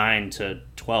around 9 to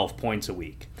 12 points a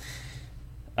week.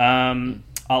 I'll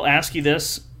ask you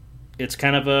this. It's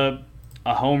kind of a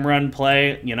home run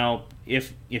play.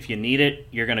 If you need it,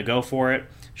 you're going to go for it.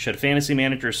 Should fantasy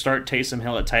managers start Taysom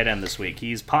Hill at tight end this week?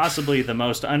 He's possibly the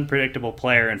most unpredictable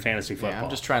player in fantasy football. Yeah, I'm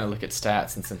just trying to look at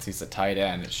stats, and since he's a tight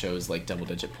end, it shows like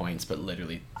double-digit points, but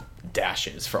literally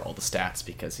dashes for all the stats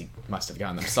because he must have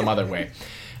gotten them some other way.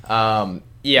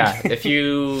 If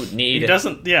you need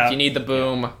if you need the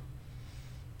boom,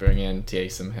 bring in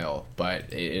Taysom Hill,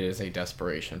 but it is a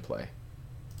desperation play.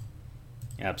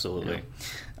 Absolutely.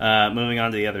 Yeah. Moving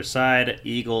on to the other side,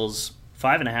 Eagles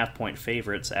 5.5-point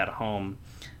favorites at home.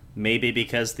 Maybe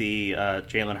because the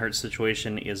Jalen Hurts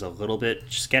situation is a little bit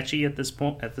sketchy at this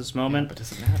moment. Yeah, but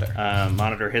does it matter?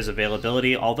 Monitor his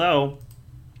availability. Although,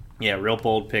 real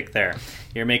bold pick there.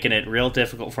 You're making it real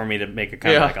difficult for me to make a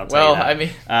comeback. I'll tell you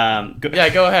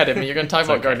that. Go ahead. I mean, you're going to talk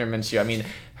about okay. Gardner Minshew. I mean,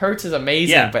 Hurts is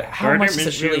amazing, but how much does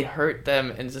it really hurt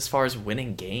them as far as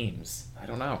winning games? I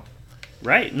don't know.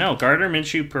 Right. No, Gardner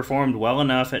Minshew performed well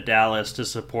enough at Dallas to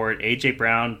support A.J.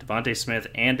 Brown, Devontae Smith,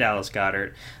 and Dallas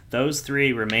Goedert. Those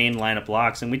 3 remain lineup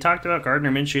locks, and we talked about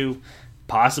Gardner Minshew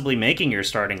possibly making your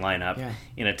starting lineup Yeah.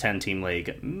 in a 10-team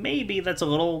league. Maybe it's a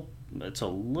little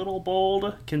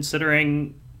bold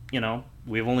considering,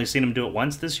 we've only seen him do it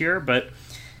once this year, but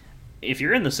if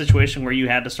you're in the situation where you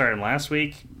had to start him last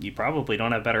week, you probably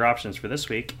don't have better options for this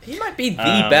week. He might be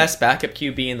the best backup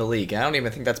QB in the league. I don't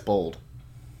even think that's bold.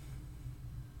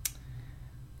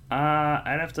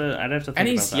 I'd have to think And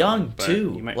he's about that young one, but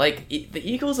too. The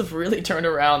Eagles have really turned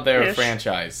around their Ish.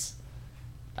 franchise.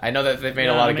 I know that they've made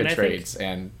a Yeah, lot I of mean, good I trades,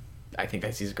 and I think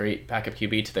that he's a great backup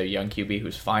QB to their young QB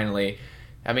who's finally.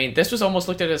 I mean, this was almost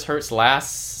looked at as Hurts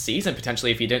last season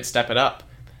potentially if he didn't step it up.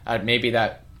 Maybe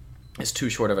that is too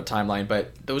short of a timeline,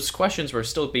 but those questions were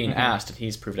still being asked, and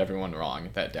he's proved everyone wrong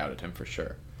that doubted him for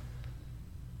sure.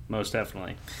 Most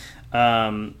definitely.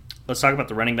 Let's talk about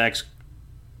the running backs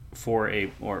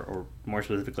or more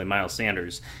specifically Miles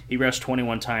Sanders. He rushed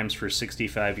 21 times for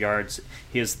 65 yards,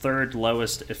 his third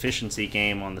lowest efficiency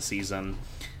game on the season.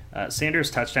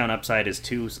 Sanders' touchdown upside is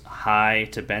too high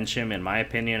to bench him, in my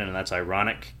opinion, and that's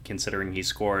ironic considering he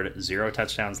scored 0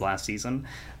 touchdowns last season.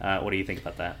 What do you think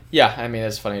about that? Yeah, I mean,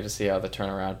 it's funny to see how the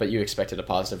turnaround, but you expected a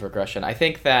positive regression. I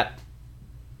think that,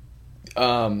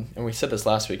 and we said this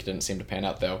last week, it didn't seem to pan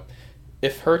out though.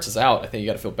 If Hurts is out, I think you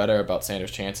got to feel better about Sanders'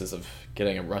 chances of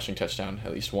getting a rushing touchdown,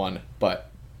 at least one.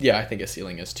 But yeah, I think his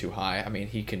ceiling is too high. I mean,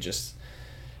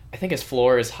 I think his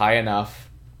floor is high enough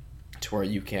to where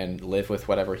you can live with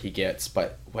whatever he gets,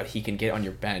 but what he can get on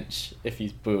your bench if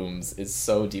he booms is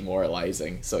so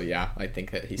demoralizing. So yeah, I think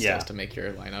that he still has to make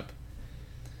your lineup.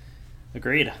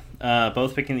 Agreed.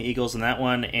 Both picking the Eagles in that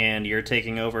one, and you're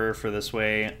taking over for this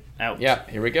way out. Yeah,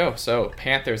 here we go. So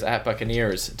Panthers at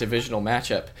Buccaneers, divisional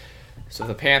matchup. So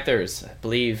the Panthers, I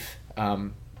believe,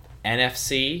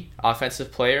 NFC Offensive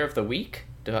Player of the Week,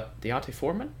 Deontay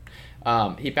Foreman.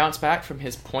 He bounced back from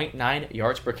his .9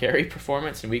 yards per carry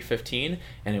performance in Week 15,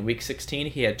 and in Week 16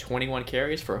 he had 21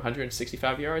 carries for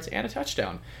 165 yards and a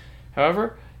touchdown.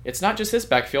 However, it's not just his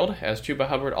backfield, as Chuba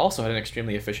Hubbard also had an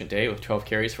extremely efficient day with 12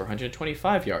 carries for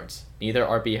 125 yards. Neither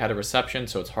RB had a reception,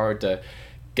 so it's hard to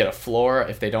get a floor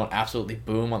if they don't absolutely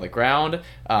boom on the ground.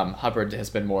 Hubbard has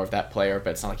been more of that player, but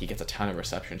it's not like he gets a ton of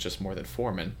receptions, just more than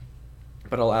Foreman.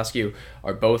 But I'll ask you,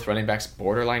 are both running backs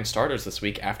borderline starters this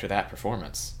week after that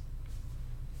performance?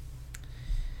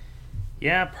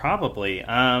 Yeah, probably.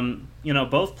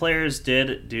 Both players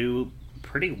did do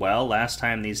pretty well last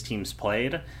time these teams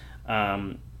played.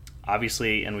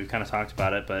 Obviously, and we've kind of talked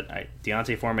about it, but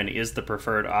Deontay Foreman is the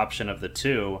preferred option of the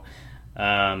two.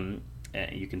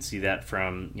 You can see that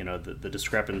from the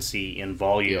discrepancy in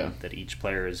volume that each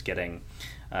player is getting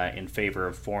in favor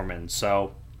of Foreman.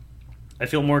 So I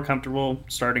feel more comfortable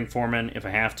starting Foreman if I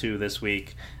have to this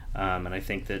week, and I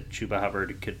think that Chuba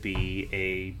Hubbard could be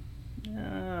a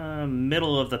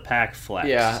middle of the pack flex.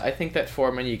 Yeah, I think that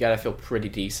Foreman, you got to feel pretty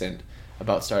decent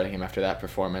about starting him after that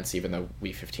performance, even though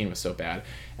Week 15 was so bad.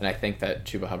 And I think that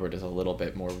Chuba Hubbard is a little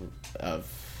bit more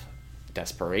of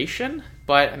desperation,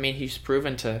 but I mean, he's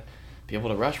proven to be able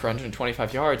to rush for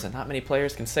 125 yards, and not many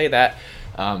players can say that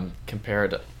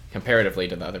comparatively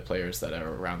to the other players that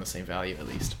are around the same value, at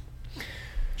least.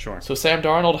 Sure. So Sam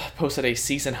Darnold posted a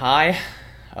season high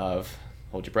of,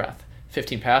 hold your breath,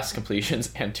 15 pass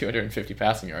completions and 250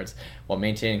 passing yards, while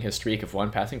maintaining his streak of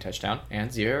 1 passing touchdown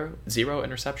and zero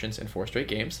interceptions in 4 straight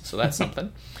games. So that's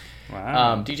something.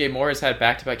 Wow. DJ Moore has had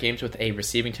back-to-back games with a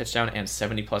receiving touchdown and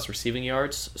 70-plus receiving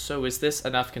yards. So is this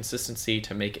enough consistency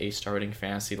to make a starting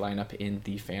fantasy lineup in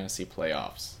the fantasy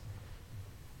playoffs?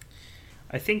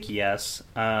 I think yes.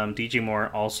 DJ Moore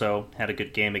also had a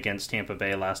good game against Tampa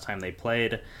Bay last time they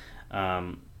played.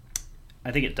 I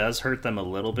think it does hurt them a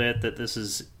little bit that this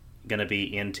is going to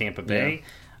be in Tampa Bay.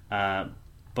 Yeah.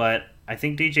 But I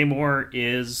think DJ Moore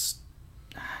is...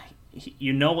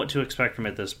 You know what to expect from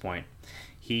him at this point.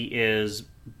 He is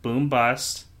boom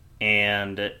bust,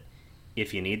 and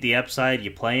if you need the upside,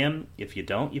 you play him. If you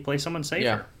don't, you play someone safer.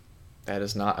 Yeah, that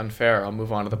is not unfair. I'll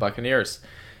move on to the Buccaneers.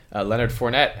 Leonard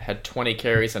Fournette had 20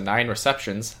 carries and 9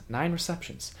 receptions. 9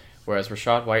 receptions. Whereas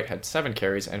Rachaad White had 7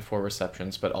 carries and 4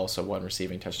 receptions, but also 1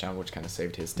 receiving touchdown, which kind of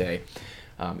saved his day.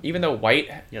 Even though White...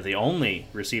 Yeah, the only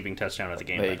receiving touchdown of the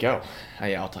game. There you go.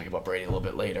 Yeah, I'll talk about Brady a little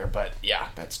bit later, but yeah,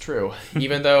 that's true.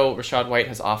 Even though Rachaad White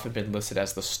has often been listed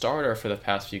as the starter for the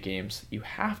past few games, you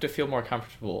have to feel more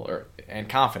comfortable and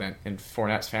confident in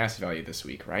Fournette's fantasy value this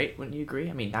week, right? Wouldn't you agree?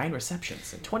 I mean, 9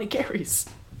 receptions and 20 carries.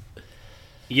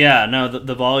 Yeah, no,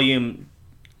 the volume,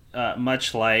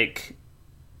 much like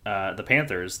the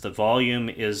Panthers, the volume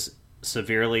is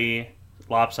severely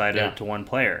lopsided to one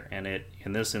player, and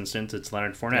in this instance it's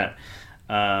Leonard Fournette.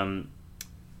 Yeah.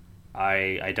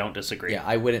 I don't disagree. Yeah,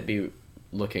 I wouldn't be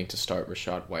looking to start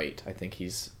Rachaad White. I think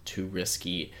he's too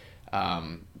risky.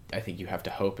 I think you have to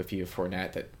hope if you have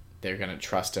Fournette that they're going to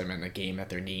trust him in the game that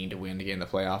they're needing to win to get in the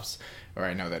playoffs. Or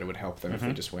I know that it would help them if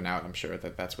they just went out. I'm sure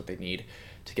that that's what they need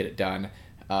to get it done.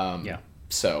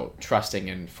 So trusting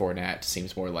in Fournette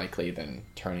seems more likely than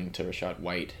turning to Rachaad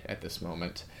White at this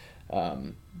moment.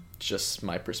 Just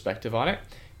my perspective on it.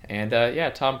 And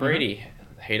Tom Brady,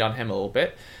 hate on him a little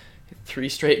bit. 3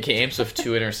 straight games with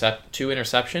 2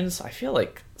 interceptions. I feel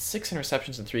like 6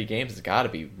 interceptions in 3 games has got to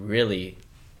be really,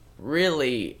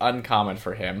 really uncommon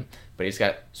for him. But he's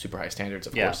got super high standards,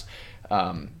 of course.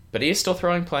 But he is still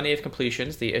throwing plenty of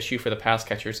completions. The issue for the pass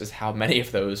catchers is how many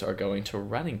of those are going to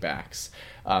running backs.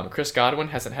 Chris Godwin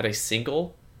hasn't had a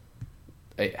single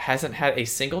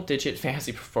digit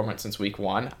fantasy performance since week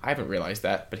 1. I haven't realized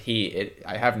that, but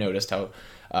I have noticed how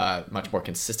much more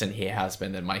consistent he has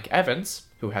been than Mike Evans,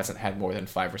 who hasn't had more than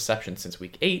 5 receptions since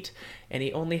week 8, and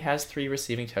he only has 3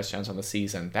 receiving touchdowns on the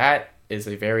season. That is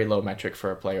a very low metric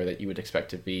for a player that you would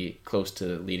expect to be close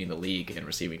to leading the league in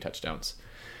receiving touchdowns.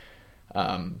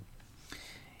 And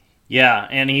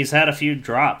he's had a few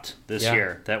dropped this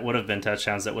year that would have been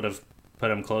touchdowns that would have put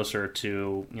him closer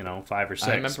to 5 or 6.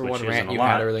 I remember one rant you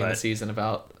had early in the season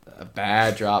about a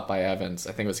bad drop by Evans.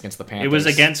 I think it was against the Panthers. It was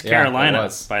against Carolina,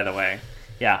 by the way.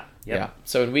 Yeah. Yep. Yeah.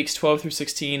 So in weeks 12 through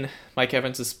 16, Mike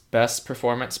Evans' best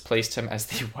performance placed him as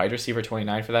the wide receiver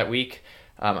 29 for that week.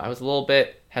 I was a little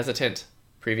bit hesitant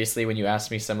previously when you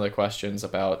asked me similar questions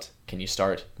about can you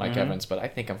start Mike Evans, but I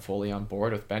think I'm fully on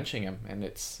board with benching him, and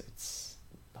it's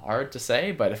hard to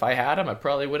say, but if I had him, it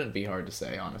probably wouldn't be hard to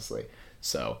say, honestly.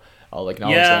 So I'll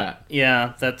acknowledge that.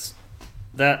 Yeah, that's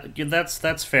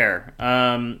fair.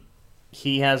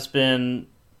 He has been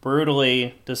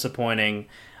brutally disappointing.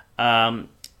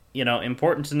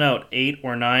 Important to note, 8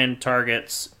 or 9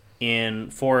 targets in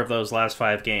 4 of those last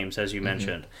 5 games, as you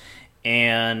mentioned.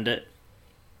 And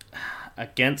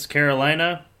against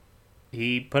Carolina,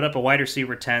 he put up a wide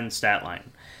receiver 10 stat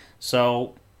line.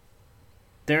 So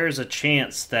there's a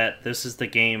chance that this is the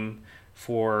game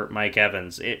for Mike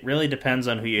Evans. It really depends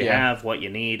on who you have, what you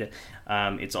need.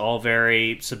 It's all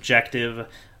very subjective.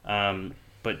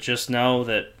 But just know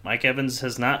that Mike Evans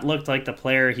has not looked like the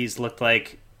player he's looked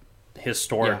like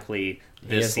historically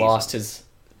this season. He has lost his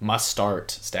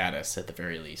must-start status at the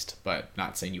very least, but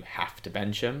not saying you have to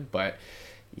bench him, but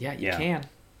you can.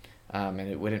 And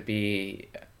it wouldn't be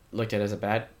looked at as a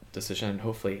bad decision, and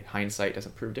hopefully hindsight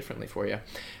doesn't prove differently for you.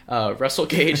 Russell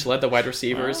Gage led the wide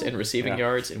receivers in receiving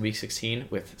yards in Week 16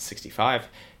 with 65,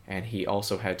 and he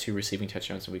also had 2 receiving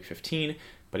touchdowns in Week 15,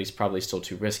 but he's probably still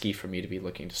too risky for me to be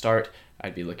looking to start.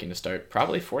 I'd be looking to start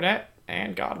probably Fournette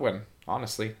and Godwin,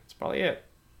 honestly. That's probably it.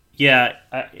 Yeah,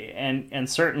 and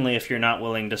certainly if you're not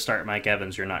willing to start Mike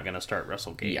Evans, you're not going to start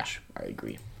Russell Gage. Yeah, I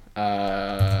agree.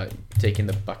 Taking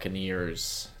the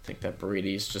Buccaneers. I think that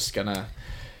Brady's just going to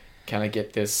kind of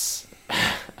get this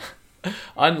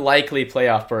unlikely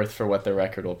playoff berth for what the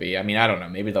record will be. I mean, I don't know.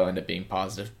 Maybe they'll end up being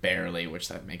positive barely, which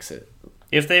that makes it...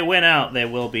 If they win out, they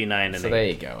will be 9-8. So there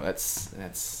you go. That's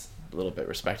a little bit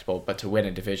respectable. But to win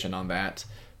a division on that...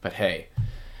 But hey...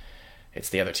 It's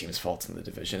the other team's fault in the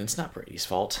division. It's not Brady's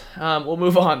fault. We'll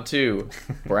move on to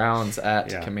Browns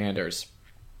at Commanders.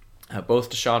 Both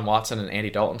Deshaun Watson and Andy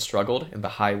Dalton struggled in the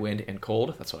high wind and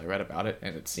cold. That's what I read about it,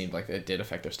 and it seemed like it did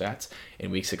affect their stats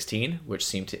in Week 16, which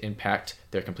seemed to impact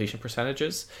their completion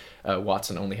percentages.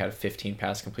 Watson only had 15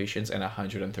 pass completions and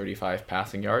 135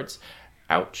 passing yards.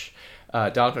 Ouch.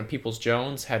 Donovan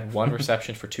Peoples-Jones had 1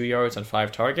 reception for 2 yards on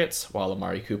 5 targets, while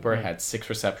Amari Cooper had 6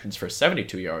 receptions for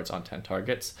 72 yards on 10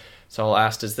 targets. So I'll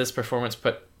ask, does this performance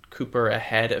put Cooper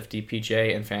ahead of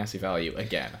DPJ in fantasy value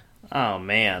again? Oh,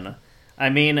 man. I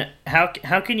mean, how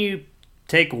can you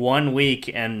take 1 week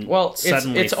and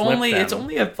suddenly it's flip only them? It's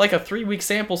only a 3-week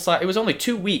sample size. It was only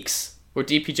 2 weeks where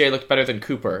DPJ looked better than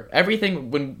Cooper.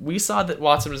 When we saw that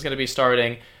Watson was going to be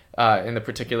starting in the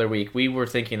particular week, we were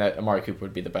thinking that Amari Cooper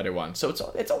would be the better one. So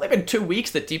it's only been 2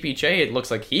 weeks that DPJ, it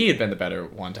looks like he had been the better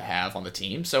one to have on the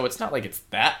team. So it's not like it's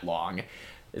that long,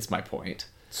 is my point.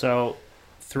 So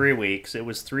 3 weeks. It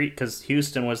was 3 because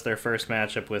Houston was their first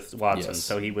matchup with Watson. Yes.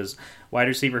 So he was wide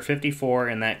receiver 54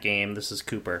 in that game. This is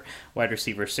Cooper. Wide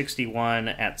receiver 61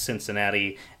 at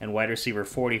Cincinnati and wide receiver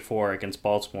 44 against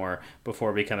Baltimore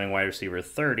before becoming wide receiver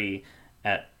 30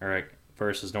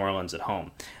 versus New Orleans at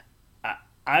home.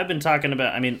 I've been talking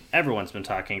about, everyone's been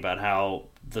talking about how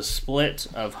the split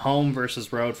of home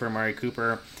versus road for Amari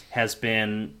Cooper has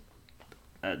been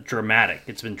dramatic.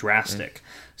 It's been drastic.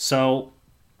 So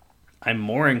I'm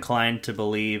more inclined to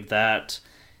believe that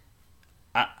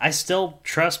I still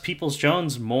trust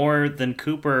Peoples-Jones more than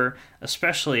Cooper,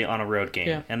 especially on a road game.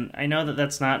 Yeah. And I know that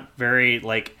that's not very,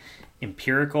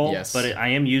 empirical, Yes. but I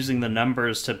am using the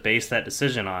numbers to base that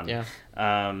decision on. Yeah.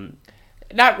 Um,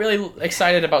 Not really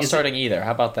excited about Is starting either.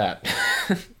 How about that?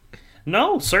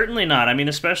 no, certainly not. I mean,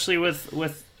 especially with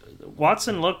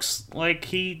Watson looks like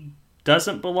he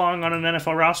doesn't belong on an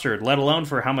NFL roster, let alone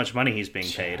for how much money he's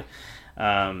being paid.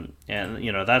 And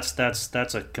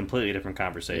that's a completely different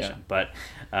conversation. Yeah. But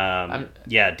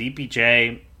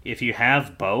DPJ, if you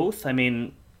have both, I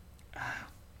mean,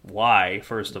 why,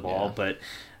 first of all, but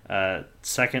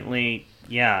secondly,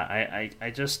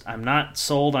 I'm not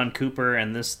sold on Cooper,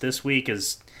 and this week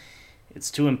it's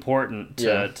too important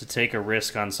to take a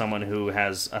risk on someone who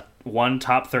has one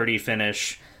top 30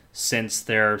 finish since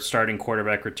their starting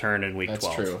quarterback return in week 12.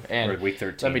 That's true. And or week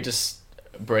 13. let me just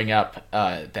bring up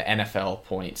the NFL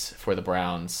points for the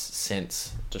Browns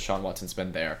since Deshaun Watson's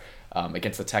been there.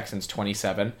 Against the Texans,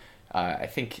 27. I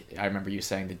think I remember you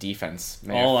saying the defense.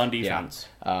 All on defense.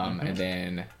 Yeah. And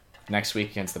then next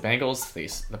week against the Bengals,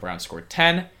 the Browns scored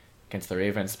 10. Against the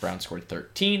Ravens, the Browns scored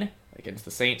 13. Against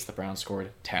the Saints, the Browns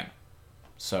scored 10.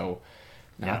 So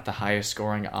not the highest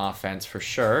scoring offense for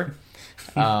sure.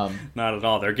 Not at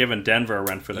all. They're giving Denver a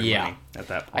run for their money at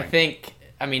that point.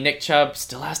 I mean, Nick Chubb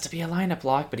still has to be a lineup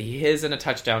lock, but he is in a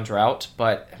touchdown drought.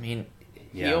 But, I mean,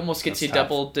 he almost gets you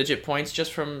double-digit points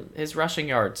just from his rushing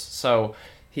yards. So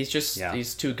he's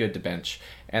he's too good to bench.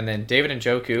 And then David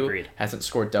Njoku hasn't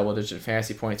scored double-digit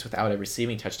fantasy points without a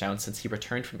receiving touchdown since he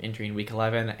returned from injury in Week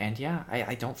 11. And,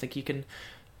 I don't think you can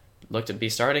look to be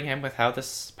starting him with how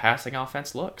this passing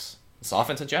offense looks. This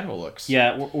offense in general looks.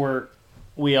 Yeah,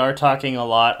 we are talking a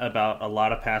lot about a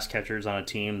lot of pass catchers on a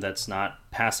team that's not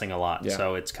passing a lot,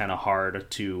 so it's kind of hard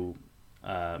to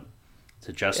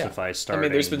justify starting. I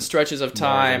mean, there's been stretches of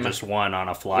time, just one on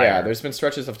a flyer. Yeah, there's been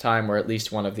stretches of time where at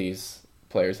least one of these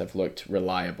players have looked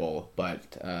reliable,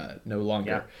 but no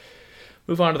longer. Yeah.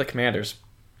 Move on to the Commanders.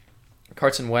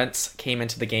 Carson Wentz came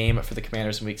into the game for the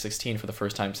Commanders in Week 16 for the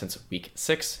first time since Week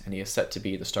 6, and he is set to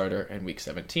be the starter in Week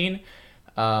 17.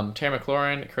 Terry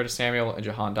McLaurin, Curtis Samuel, and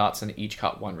Jahan Dotson each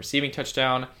caught one receiving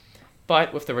touchdown.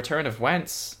 But with the return of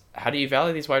Wentz, how do you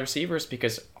value these wide receivers?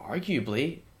 Because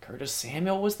arguably, Curtis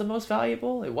Samuel was the most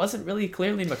valuable. It wasn't really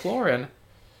clearly McLaurin.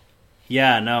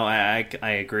 Yeah, no, I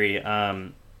agree.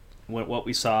 What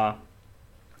we saw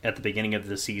at the beginning of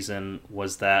the season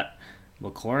was that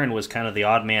McLaurin was kind of the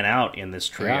odd man out in this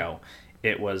trio.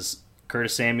 Yeah. It was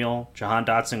Curtis Samuel, Jahan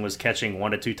Dotson was catching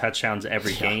 1 to 2 touchdowns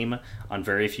every game on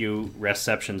very few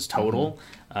receptions total.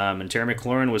 And Terry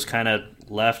McLaurin was kind of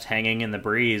left hanging in the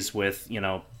breeze with,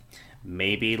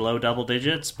 maybe low double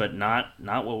digits, but not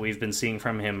what we've been seeing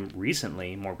from him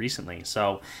more recently.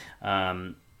 So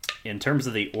in terms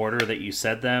of the order that you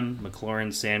said them,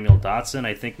 McLaurin, Samuel, Dotson,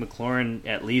 I think McLaurin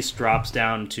at least drops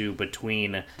down to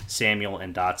between Samuel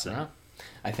and Dotson. Yeah.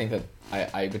 I think that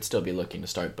I would still be looking to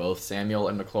start both Samuel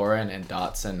and McLaurin, and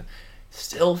Dotson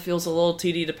still feels a little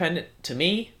TD dependent to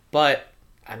me, but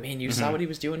I mean, you saw what he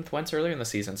was doing with Wentz earlier in the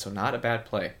season, so not a bad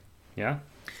play. Yeah.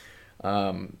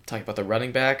 Talking about the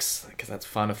running backs, because that's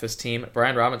fun with this team.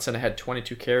 Brian Robinson had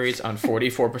 22 carries on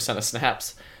 44% of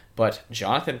snaps, but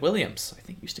Jonathan Williams, I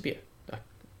think used to be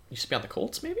on the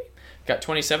Colts maybe, got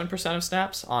 27% of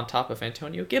snaps on top of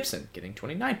Antonio Gibson getting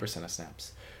 29% of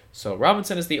snaps. So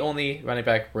Robinson is the only running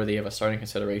back worthy of a starting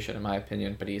consideration in my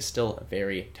opinion, but he is still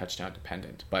very touchdown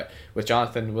dependent. But with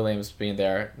Jonathan Williams being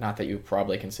there, not that you're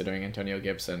probably considering Antonio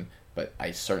Gibson, but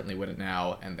I certainly wouldn't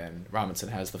now. And then Robinson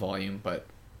has the volume, but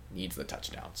needs the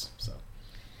touchdowns. So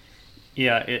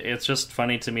yeah, it's just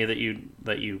funny to me that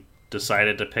you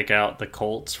decided to pick out the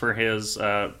Colts for his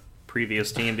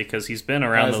previous team, because he's been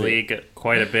around the league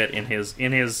quite a bit in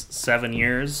his 7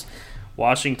 years.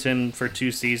 Washington for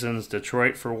 2 seasons,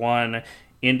 Detroit for 1,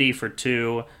 Indy for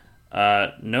 2.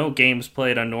 No games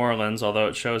played on New Orleans, although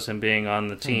it shows him being on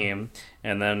the team,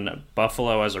 and then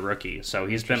Buffalo as a rookie. So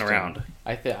he's been around.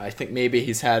 I think maybe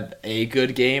he's had a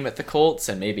good game at the Colts,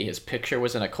 and maybe his picture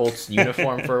was in a Colts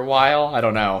uniform for a while. I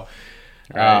don't know.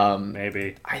 Right,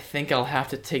 maybe. I think I'll have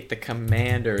to take the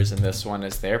Commanders in this one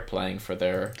as they're playing for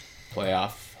their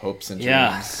playoff hopes and dreams.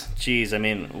 Yeah, geez, I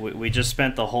mean, we just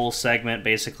spent the whole segment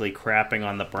basically crapping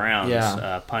on the Browns,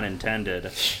 pun intended.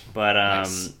 But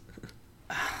nice.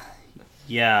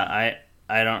 Yeah,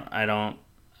 I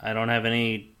don't have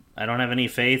any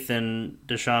faith in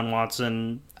Deshaun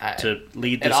Watson to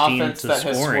lead this team to offense that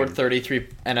scoring. has scored 33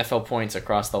 NFL points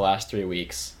across the last 3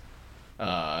 weeks.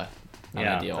 Not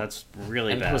ideal. That's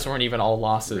really bad. And those weren't even all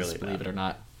losses, really believe bad. it or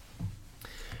not.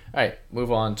 All right,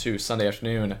 move on to Sunday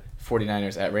afternoon.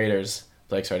 49ers at Raiders.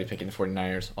 Blake's already picking the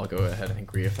 49ers. I'll go ahead and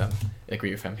agree with them. They're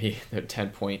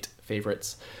 10-point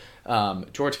favorites.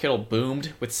 George Kittle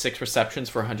boomed with 6 receptions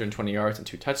for 120 yards and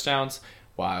 2 touchdowns,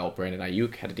 while Brandon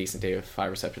Ayuk had a decent day with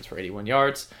 5 receptions for 81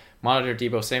 yards. Monitor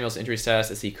Deebo Samuel's injury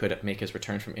status as he could make his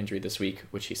return from injury this week,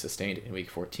 which he sustained in week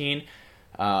 14.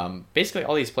 Basically,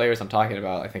 all these players I'm talking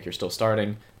about, I think you're still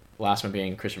starting. The last one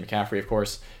being Christian McCaffrey, of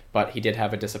course, but he did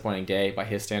have a disappointing day by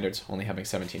his standards, only having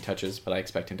 17 touches, but I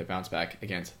expect him to bounce back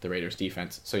against the Raiders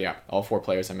defense. So yeah, all 4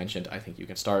 players I mentioned, I think you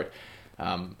can start.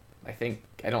 I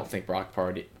don't think Brock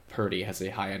Purdy has a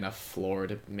high enough floor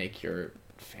to make your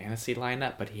fantasy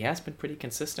lineup, but he has been pretty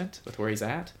consistent with where he's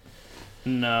at.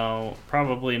 No,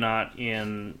 probably not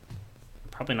even in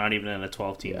a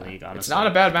 12-team league, honestly. It's not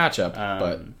a bad matchup,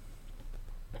 but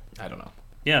I don't know.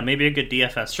 Yeah, maybe a good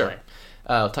DFS play.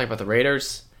 I'll talk about the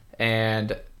Raiders,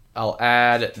 and I'll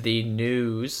add the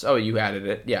news. Oh, you added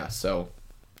it. Yeah, so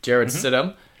Jarrett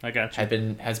Stidham I got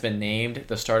you. has been named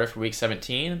the starter for Week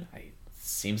 17.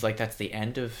 Seems like that's the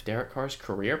end of Derek Carr's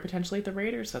career, potentially, at the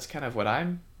Raiders. That's kind of what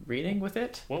I'm reading with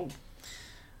it. Whoa.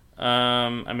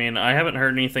 I mean, I haven't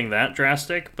heard anything that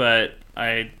drastic, but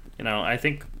I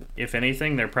think if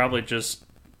anything, they're probably just.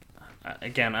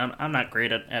 Again, I'm not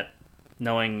great at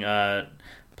knowing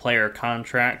player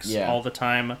contracts all the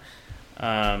time,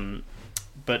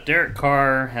 but Derek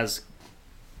Carr has.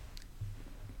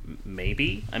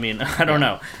 Maybe. I mean, I don't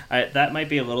know. That might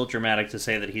be a little dramatic to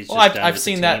say that he's just done I've with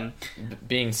seen the team. that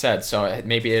being said, so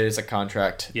maybe it is a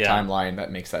contract timeline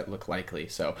that makes that look likely.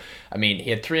 So, I mean, he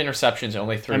had 3 interceptions and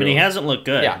only threw... I mean, he hasn't looked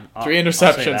good. Yeah, 3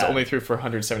 interceptions, only threw for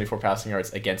 174 passing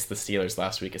yards against the Steelers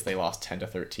last week as they lost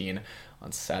 10-13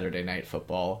 on Saturday Night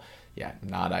Football. Yeah,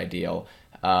 not ideal.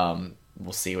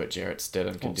 We'll see what Jarrett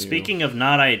Stidham can do. Speaking of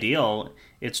not ideal...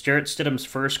 It's Jarrett Stidham's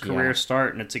first career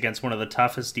start, and it's against one of the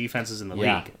toughest defenses in the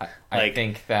league. I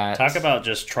think that... Talk about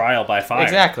just trial by fire.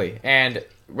 Exactly. And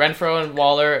Renfrow and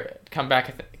Waller came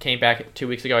back 2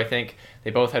 weeks ago, I think.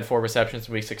 They both had 4 receptions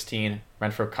in Week 16.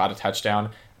 Renfrow caught a touchdown.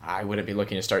 I wouldn't be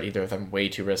looking to start either of them. Way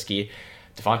too risky.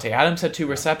 Devontae Adams had 2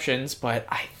 receptions, but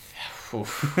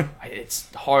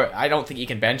it's hard. I don't think you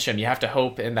can bench him. You have to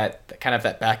hope in that kind of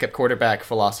that backup quarterback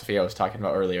philosophy I was talking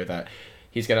about earlier, that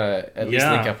he's going to at least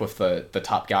link up with the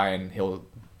top guy, and he'll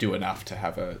do enough to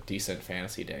have a decent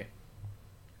fantasy day.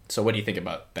 So what do you think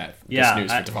about that? This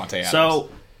news for Devontae Adams?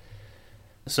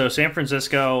 So San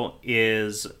Francisco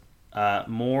is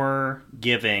more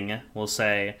giving, we'll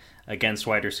say, against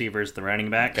wide receivers than running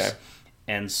backs. Okay.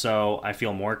 And so I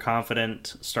feel more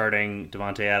confident starting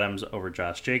Devontae Adams over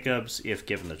Josh Jacobs if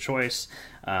given the choice.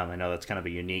 I know that's kind of a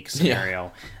unique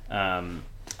scenario. Yeah.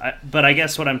 But I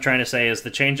guess what I'm trying to say is the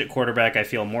change at quarterback, I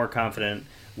feel more confident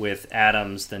with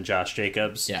Adams than Josh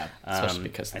Jacobs. Yeah, especially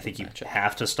because I think you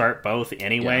have to start both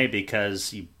anyway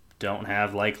because you don't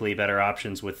have likely better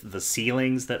options with the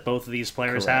ceilings that both of these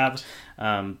players have.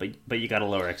 But you got to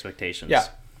lower expectations. Yeah.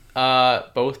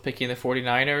 Both picking the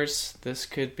 49ers. This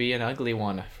could be an ugly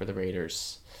one for the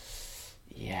Raiders.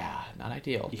 Yeah, not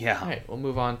ideal. Yeah. All right, we'll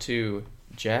move on to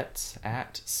Jets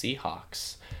at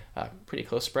Seahawks. Pretty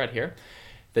close spread here.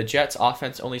 The Jets'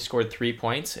 offense only scored 3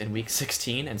 points in Week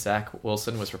 16, and Zach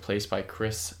Wilson was replaced by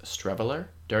Chris Streveler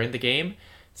during the game.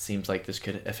 Seems like this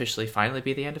could officially finally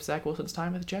be the end of Zach Wilson's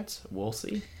time with the Jets. We'll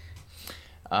see.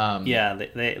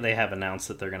 They have announced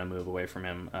that they're going to move away from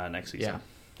him next season.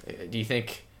 Yeah. Do you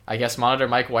think, I guess, monitor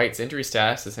Mike White's injury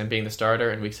status as him being the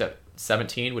starter in Week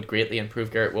 17 would greatly improve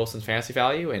Garrett Wilson's fantasy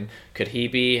value? And could he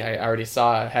be, I already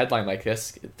saw a headline like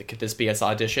this, could this be his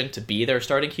audition to be their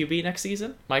starting QB next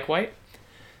season, Mike White?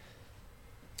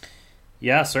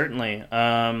 Yeah, certainly.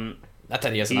 Not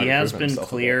that he hasn't. He has been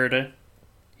cleared.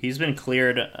 He's been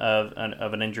cleared of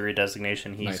an injury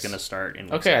designation. He's going to start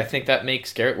in. Okay, I think that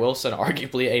makes Garrett Wilson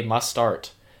arguably a must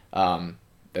start.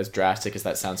 As drastic as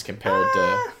that sounds compared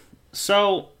to.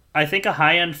 So I think a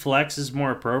high end flex is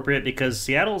more appropriate because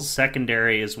Seattle's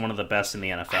secondary is one of the best in the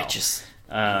NFL.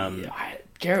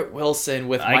 Garrett Wilson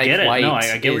with Mike get it. White. No,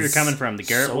 I get where you're coming from. The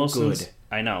Garrett so Wilson's. Good.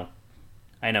 I know.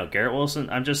 Garrett Wilson.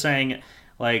 I'm just saying,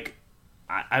 like.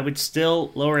 I would still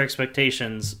lower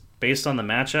expectations based on the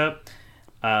matchup,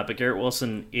 but Garrett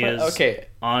Wilson is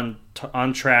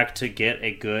on track to get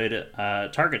a good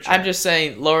target share. I'm just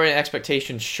saying lowering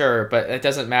expectations, sure, but it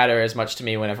doesn't matter as much to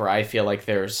me whenever I feel like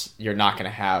you're not going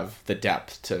to have the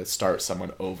depth to start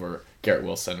someone over Garrett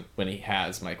Wilson when he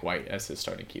has Mike White as his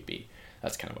starting QB.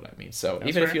 That's kind of what I mean. So that's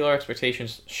even if you lower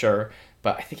expectations, sure,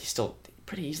 but I think he still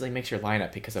pretty easily makes your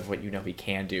lineup because of what you know he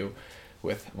can do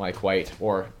with Mike White,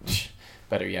 or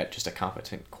better yet, just a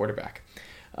competent quarterback.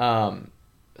 So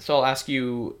I'll ask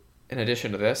you, in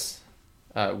addition to this,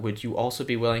 would you also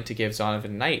be willing to give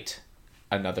Zonovan Knight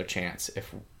another chance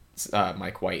if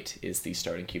Mike White is the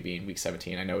starting QB in Week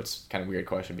 17? I know it's kind of a weird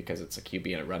question because it's a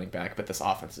QB and a running back, but this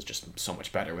offense is just so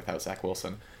much better without Zach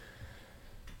Wilson.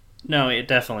 No, it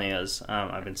definitely is.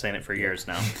 I've been saying it for years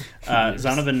now. Years.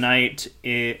 Zonovan Knight,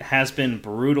 it has been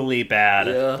brutally bad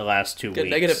the last 2 Got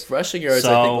weeks. negative rushing yards, I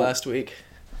So- think, last week.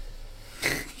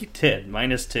 He did,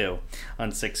 -2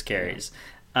 on 6 carries.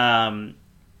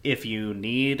 If you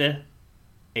need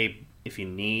it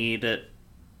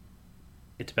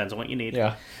depends on what you need.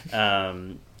 Yeah.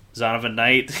 Zonovan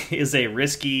Knight is a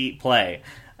risky play.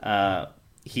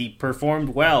 He performed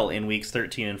well in weeks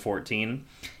 13 and 14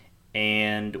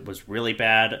 and was really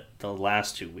bad the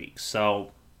last 2 weeks.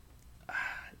 So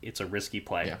it's a risky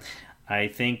play. Yeah. I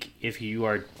think if you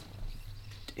are...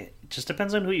 It just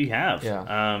depends on who you have.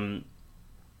 Yeah.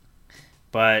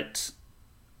 But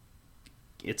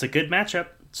it's a good matchup.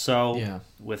 So Yeah.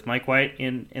 with Mike White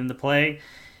in the play,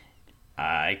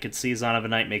 I could see Zonovan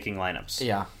Knight making lineups.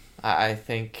 Yeah. I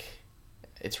think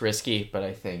it's risky, but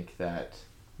I think that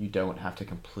you don't have to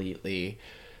completely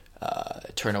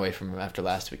turn away from him after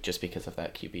last week just because of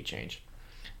that QB change.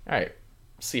 All right.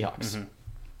 Seahawks. Mm-hmm.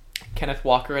 Kenneth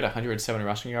Walker at 107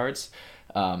 rushing yards.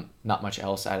 Not much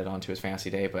else added on to his fantasy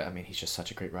day, but I mean, he's just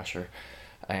such a great rusher.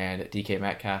 And DK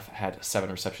Metcalf had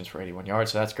 7 receptions for 81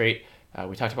 yards, so that's great.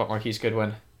 We talked about Marquise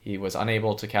Goodwin. He was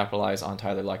unable to capitalize on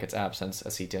Tyler Lockett's absence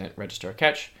as he didn't register a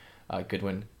catch.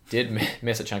 Goodwin did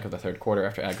miss a chunk of the third quarter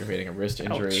after aggravating a wrist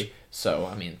injury. Ouch. So,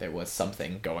 I mean, there was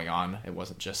something going on. It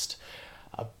wasn't just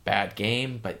a bad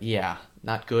game, but yeah,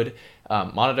 not good.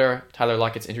 Monitor Tyler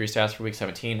Lockett's injury status for Week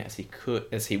 17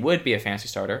 as he would be a fantasy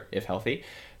starter if healthy.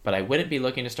 But I wouldn't be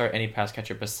looking to start any pass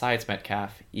catcher besides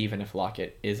Metcalf, even if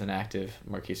Lockett is inactive.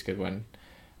 Marquise Goodwin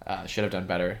should have done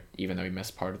better, even though he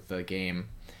missed part of the game.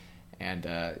 And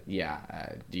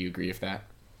do you agree with that?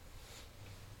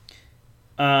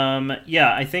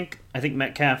 Yeah, I think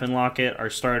Metcalf and Lockett are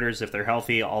starters if they're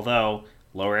healthy, although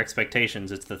lower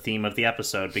expectations. It's the theme of the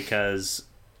episode because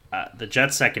the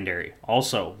Jets secondary,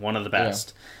 also one of the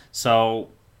best. Yeah. So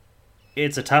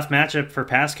it's a tough matchup for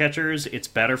pass catchers. It's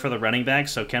better for the running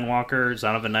backs. So Ken Walker,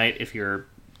 Zonovan Knight, if you're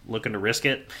looking to risk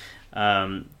it,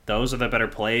 those are the better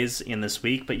plays in this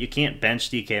week. But you can't bench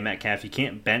DK Metcalf. You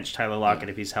can't bench Tyler Lockett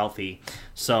if he's healthy.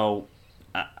 So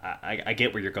I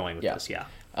get where you're going with this, yeah.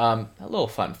 A little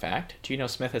fun fact. Geno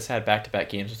Smith has had back-to-back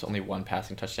games with only 1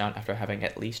 passing touchdown after having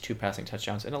at least 2 passing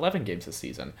touchdowns in 11 games this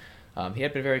season. He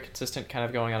had been very consistent, kind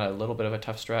of going on a little bit of a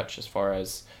tough stretch as far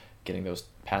as getting those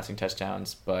passing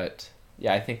touchdowns. But,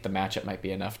 yeah, I think the matchup might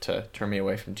be enough to turn me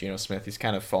away from Geno Smith. He's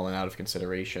kind of fallen out of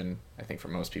consideration, I think, for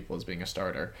most people as being a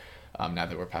starter now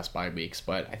that we're past bye weeks.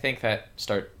 But I think that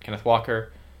start Kenneth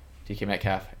Walker, DK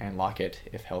Metcalf, and Lockett,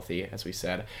 if healthy, as we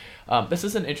said. This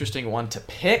is an interesting one to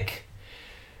pick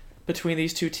between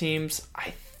these two teams.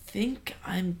 I think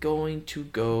I'm going to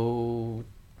go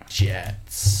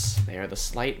Jets. They are the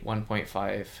slight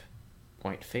 1.5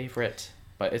 point favorite,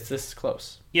 but it's this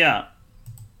close. Yeah.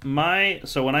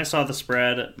 So when I saw the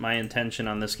spread, my intention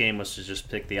on this game was to just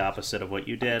pick the opposite of what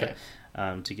you did,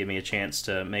 to give me a chance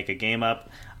to make a game up.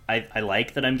 I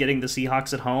like that I'm getting the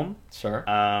Seahawks at home. Sure.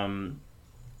 I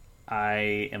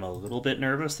am a little bit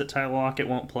nervous that Tyler Lockett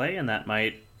won't play, and that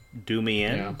might do me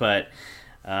in, but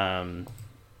that's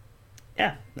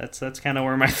kind of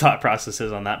where my thought process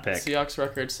is on that pick. Seahawks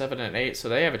record 7-8, so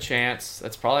they have a chance.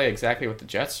 That's probably exactly what the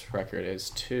Jets record is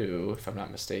too, if I'm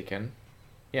not mistaken.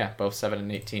 Yeah, both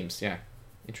 7-8 teams. Yeah,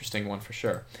 interesting one for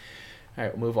sure. All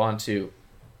right, we'll move on to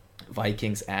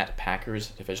Vikings at Packers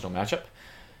divisional matchup.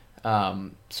 I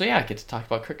get to talk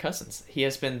about Kirk Cousins. He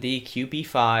has been the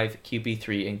QB5,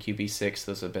 QB3, and QB6.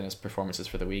 Those have been his performances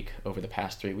for the week over the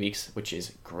past 3 weeks, which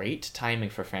is great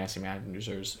timing for fantasy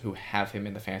managers who have him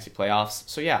in the fantasy playoffs.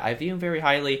 So yeah, I view him very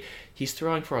highly. He's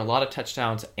throwing for a lot of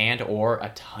touchdowns and or a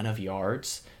ton of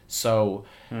yards. So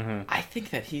I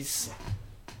think that he's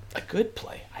a good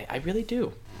play. I really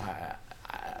do. I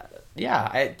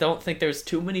don't think there's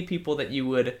too many people that you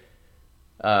would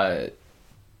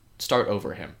start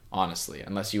over him, honestly,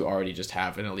 unless you already just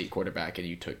have an elite quarterback and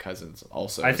you took Cousins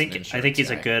also. I think he's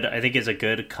a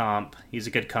good comp. He's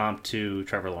a good comp to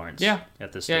Trevor Lawrence. Yeah.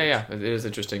 At this stage. Yeah. It is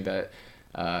interesting that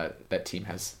that team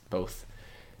has both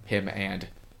him and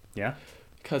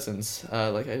Cousins,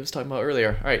 like I was talking about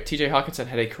earlier. All right, TJ Hawkinson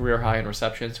had a career high in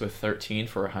receptions with 13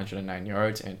 for 109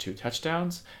 yards and 2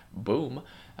 touchdowns. Boom.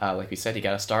 Like we said, you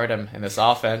got to start him in this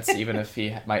offense, even if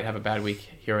he might have a bad week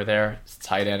here or there. It's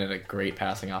tight end and a great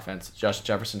passing offense. Josh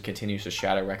Jefferson continues to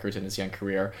shatter records in his young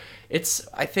career.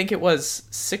 I think it was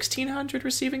 1,600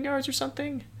 receiving yards or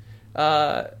something.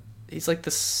 He's like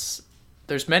this.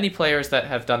 There's many players that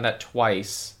have done that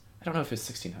twice. I don't know if it's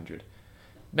 1,600.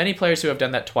 Many players who have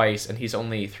done that twice, and he's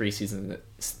only 3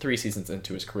 seasons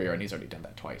into his career, and he's already done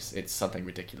that twice. It's something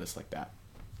ridiculous like that.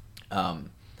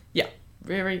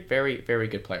 very, very, very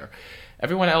good player.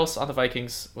 Everyone else on the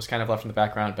Vikings was kind of left in the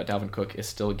background, but Dalvin Cook is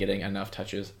still getting enough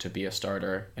touches to be a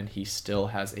starter, and he still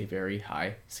has a very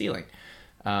high ceiling.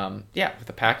 With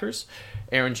the Packers,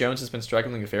 Aaron Jones has been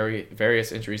struggling with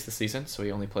various injuries this season, so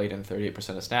he only played in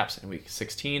 38% of snaps in Week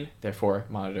 16. Therefore,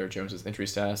 monitor Jones's injury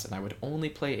status, and I would only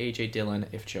play A.J. Dillon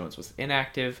if Jones was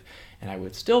inactive, and I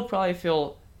would still probably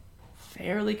feel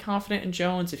fairly confident in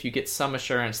Jones if you get some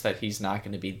assurance that he's not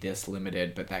going to be this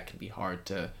limited, but that can be hard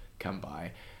to come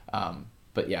by.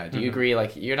 Do you agree?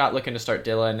 Like, you're not looking to start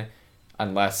Dillon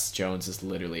unless Jones is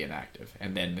literally inactive,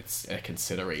 and then it's a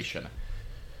consideration.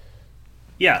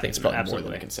 Yeah, I think it's probably absolutely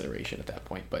more than a consideration at that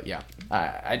point. But yeah,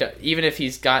 I don't, even if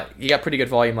he got pretty good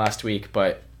volume last week,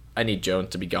 but I need Jones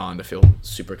to be gone to feel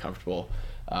super comfortable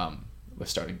with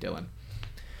starting Dillon.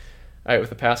 All right, with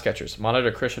the pass catchers,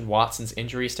 monitor Christian Watson's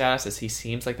injury status, as he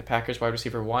seems like the Packers wide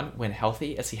receiver 1 when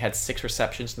healthy, as he had 6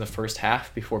 receptions in the first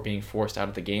half before being forced out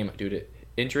of the game due to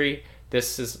injury.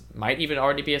 This might even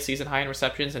already be a season high in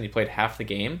receptions, and he played half the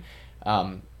game.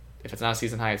 If it's not a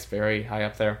season high, it's very high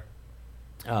up there.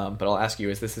 But I'll ask you,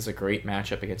 as this is a great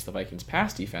matchup against the Vikings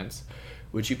pass defense,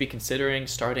 would you be considering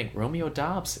starting Romeo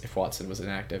Doubs if Watson was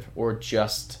inactive, or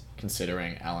just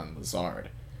considering Allen Lazard?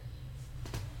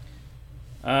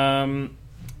 No,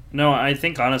 I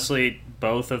think honestly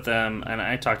both of them, and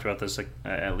I talked about this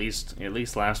at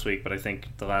least last week, but I think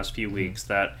the last few weeks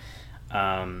that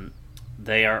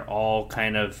they are all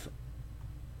kind of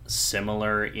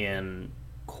similar in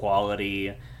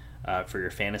quality for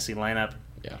your fantasy lineup.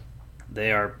 Yeah.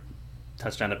 They are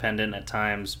touchdown dependent at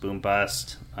times, boom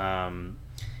bust. But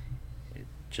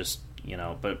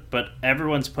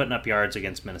everyone's putting up yards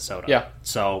against Minnesota. Yeah.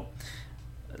 So,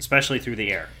 especially through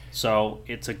the air. So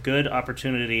it's a good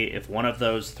opportunity if one of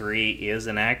those 3 is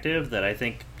inactive that I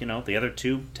think, the other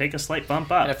 2 take a slight bump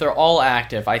up. And if they're all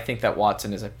active, I think that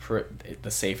Watson is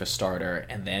the safest starter,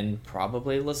 and then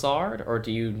probably Lazard, or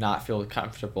do you not feel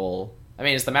comfortable? I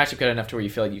mean, is the matchup good enough to where you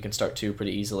feel like you can start 2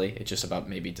 pretty easily? It's just about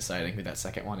maybe deciding who that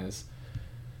second one is.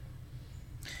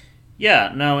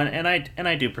 Yeah, no, and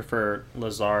I do prefer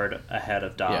Lazard ahead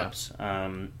of Doubs.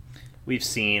 Yeah. We've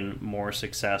seen more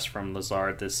success from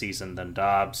Lazard this season than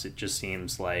Doubs. It just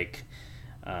seems like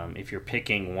if you're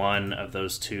picking one of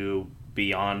those 2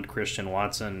 beyond Christian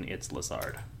Watson, it's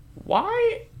Lazard.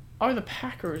 Why are the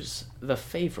Packers the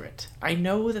favorite? I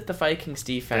know that the Vikings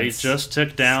defense... They just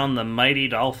took down the mighty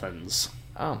Dolphins.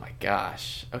 Oh my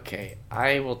gosh. Okay,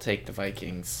 I will take the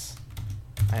Vikings.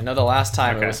 I know the last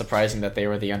time it was surprising that they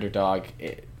were the underdog.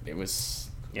 It was...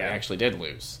 They actually did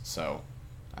lose, so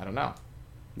I don't know.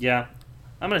 Yeah,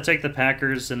 I'm going to take the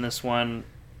Packers in this one,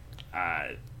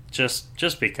 just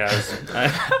because.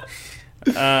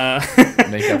 I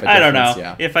don't know.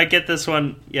 Yeah. If I get this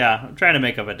one, I'm trying to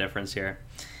make up a difference here.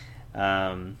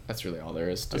 That's really all there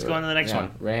is to Let's go on to the next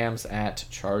one. Rams at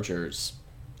Chargers.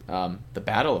 The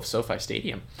Battle of SoFi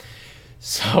Stadium.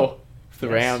 So, the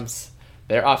Rams,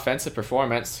 their offensive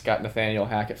performance got Nathaniel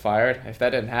Hackett fired. If that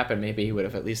didn't happen, maybe he would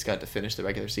have at least got to finish the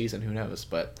regular season. Who knows?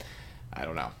 But I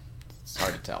don't know. It's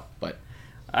hard to tell, but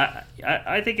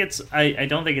I think it's I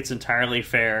don't think it's entirely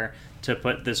fair to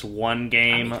put this one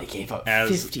game they gave up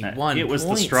as 51 it was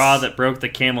points. The straw that broke the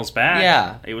camel's back.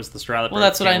 Yeah, it was the straw that broke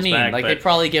that's the what camel's I mean. back. Like they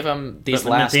probably give him these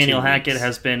last Nathaniel 2 Hackett weeks.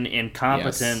 has been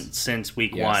incompetent since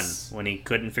week 1 when he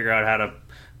couldn't figure out how to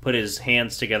put his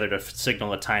hands together to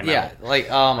signal a timeout. Yeah,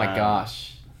 oh my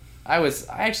gosh. I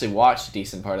actually watched a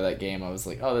decent part of that game. I was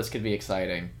like, oh, this could be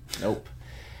exciting. Nope.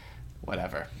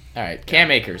 Whatever. All right,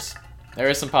 Cam Akers. There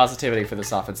is some positivity for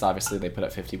this offense. Obviously, they put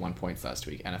up 51 points last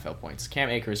week, NFL points. Cam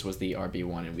Akers was the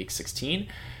RB1 in Week 16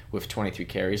 with 23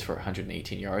 carries for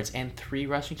 118 yards and 3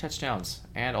 rushing touchdowns,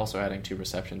 and also adding 2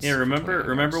 receptions. Yeah,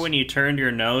 remember when you turned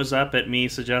your nose up at me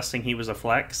suggesting he was a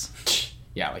flex?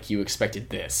 Yeah, like you expected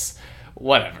this.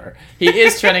 Whatever. He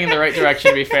is trending in the right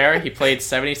direction, to be fair. He played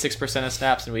 76% of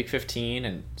snaps in Week 15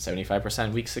 and 75%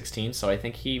 in Week 16, so I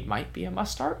think he might be a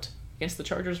must-start against the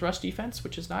Chargers' rush defense,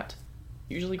 which is not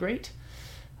usually great.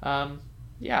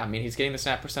 He's getting the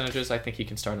snap percentages. I think he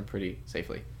can start him pretty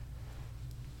safely.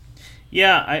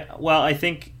 Yeah, I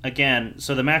think, again,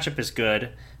 so the matchup is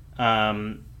good,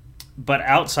 but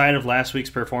outside of last week's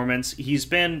performance, he's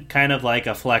been kind of like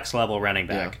a flex-level running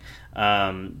back,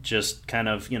 just kind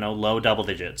of, low double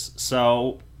digits.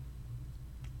 So,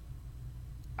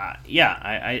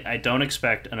 I don't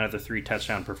expect another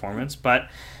 3-touchdown performance, but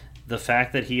the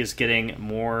fact that he is getting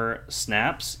more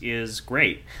snaps is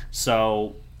great.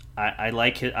 So I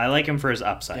like him for his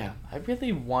upside. Yeah, I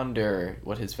really wonder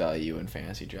what his value in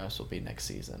fantasy drafts will be next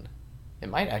season. It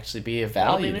might actually be a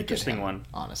value. That'll be an interesting one.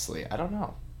 Honestly, I don't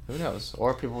know. Who knows?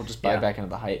 Or people will just buy Yeah. back into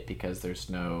the hype because there's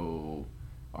no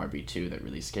RB2 that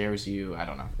really scares you. I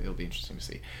don't know. It'll be interesting to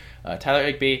see. Tyler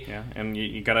Higbee. Yeah, and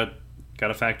you gotta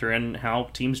factor in how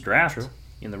teams draft True.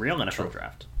 in the real NFL True.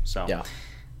 draft. So Yeah.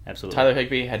 absolutely. Tyler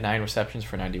Higbee had 9 receptions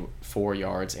for 94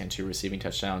 yards and 2 receiving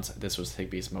touchdowns. This was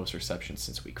Higbee's most receptions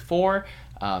since week 4.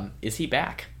 Is he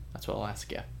back? That's what I'll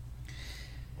ask you.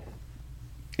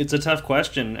 It's a tough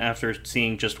question after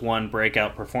seeing just one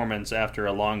breakout performance after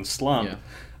a long slump.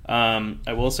 Yeah.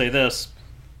 I will say this.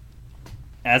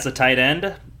 As a tight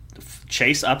end,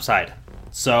 chase upside.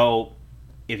 So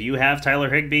if you have Tyler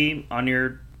Higbee on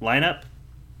your lineup,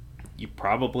 you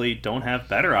probably don't have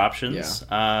better options.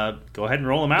 Go ahead and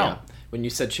roll him out. Yeah. When you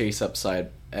said Chase upside,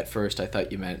 at first I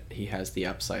thought you meant he has the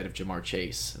upside of Jamar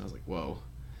Chase. And I was like, whoa.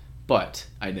 But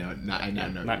I know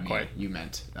not quite. You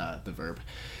meant the verb.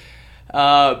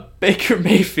 Baker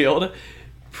Mayfield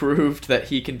proved that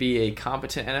he can be a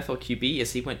competent NFL QB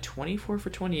as he went 24 for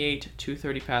 28,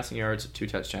 230 passing yards, 2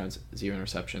 touchdowns, 0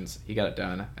 interceptions. He got it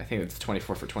done. I think it's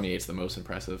 24 for 28 is the most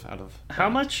impressive out of How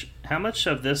much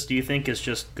of this do you think is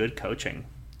just good coaching?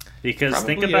 Because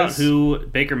Probably think about is. who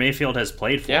Baker Mayfield has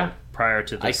played for Yeah. prior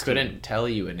to I this. couldn't tell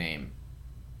you a name.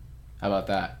 How about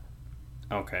that?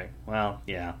 Okay. Well,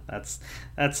 yeah, that's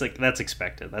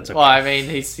expected. That's okay. Well, I mean,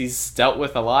 he's dealt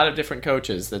with a lot of different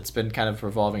coaches. That's been kind of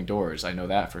revolving doors. I know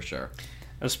that for sure.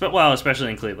 Well,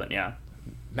 especially in Cleveland, yeah.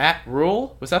 Matt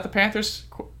Rule, was that the Panthers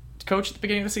coach at the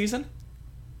beginning of the season?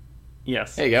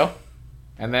 Yes. There you go.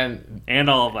 And then And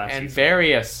all of last and season.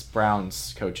 various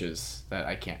Browns coaches that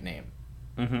I can't name.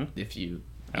 Mm-hmm.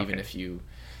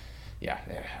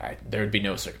 There would be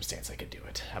no circumstance I could do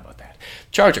it. How about that?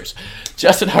 Chargers.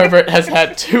 Justin Herbert has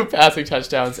had 2 passing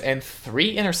touchdowns and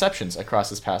 3 interceptions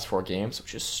across his past 4 games,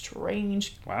 which is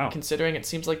strange. Wow. Considering it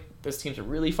seems like this team's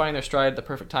really finding their stride at the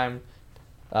perfect time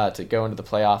to go into the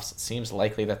playoffs. It seems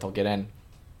likely that they'll get in.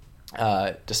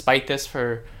 Despite this,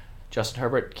 for Justin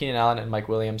Herbert, Keenan Allen and Mike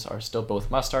Williams are still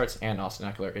both must-starts, and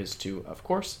Austin Eckler is too, of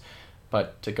course.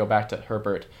 But to go back to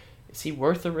Herbert, is he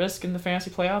worth the risk in the fantasy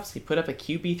playoffs? He put up a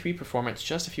QB3 performance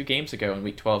just a few games ago in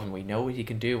Week 12, and we know what he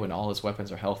can do when all his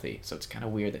weapons are healthy. So it's kind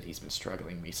of weird that he's been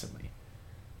struggling recently.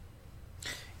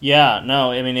 Yeah,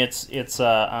 no, I mean it's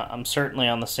I'm certainly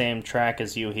on the same track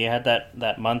as you. He had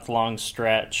that month-long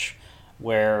stretch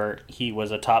where he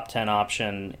was a top 10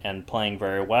 option and playing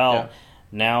very well. Yeah.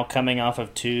 Now coming off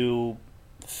of 2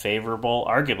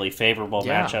 arguably favorable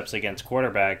Yeah. matchups against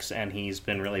quarterbacks, and he's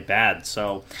been really bad.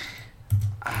 So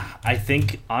I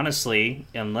think, honestly,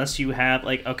 unless you have,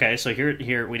 so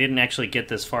here we didn't actually get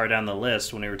this far down the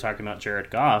list when we were talking about Jared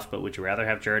Goff, but would you rather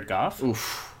have Jared Goff?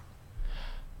 Oof.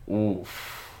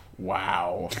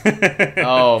 Wow.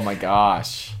 Oh my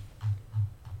gosh.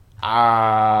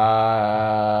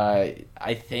 I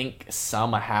think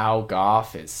somehow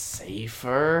Goff is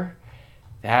safer.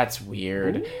 That's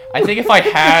weird. Ooh. I think if I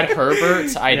had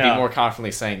Herbert, I'd be more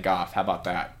confidently saying Goff. How about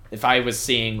that? If I was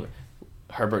seeing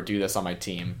Herbert do this on my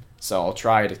team. So I'll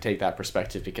try to take that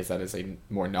perspective because that is a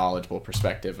more knowledgeable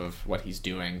perspective of what he's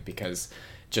doing, because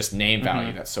just name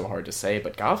value, that's so hard to say.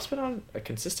 But Goff's been on a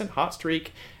consistent hot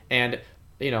streak, and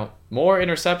more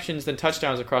interceptions than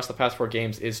touchdowns across the past 4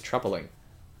 games is troubling.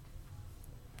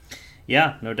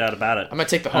 Yeah, no doubt about it. I'm going to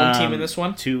take the home team in this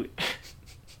one. To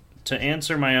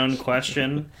answer my own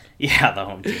question, yeah, the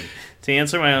home team. To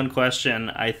answer my own question,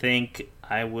 I think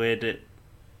I would...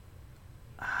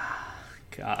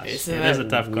 Gosh, Isn't it is a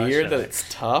tough question. Weird that it's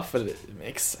tough, but it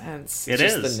makes sense. It's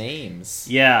just the names.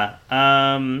 Yeah.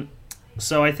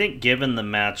 So I think given the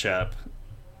matchup,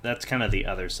 that's kind of the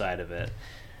other side of it.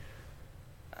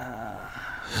 I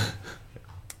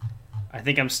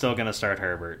think I'm still going to start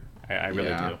Herbert. I really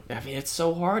do. I mean, it's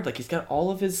so hard. Like, he's got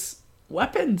all of his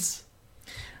weapons.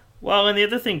 Well, and the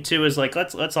other thing, too, is,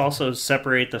 let's also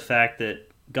separate the fact that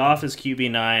Goff is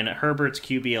QB9, Herbert's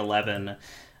QB11.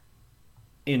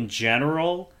 In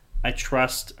general, I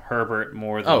trust Herbert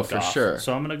more than Goff. For sure.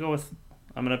 So I'm going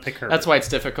to pick Herbert. That's why it's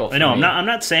difficult. I know. I'm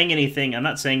not saying anything. I'm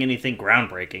not saying anything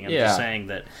groundbreaking. I'm just saying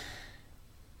that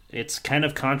it's kind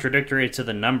of contradictory to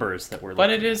the numbers that we're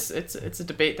looking at. But it's a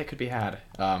debate that could be had,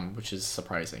 which is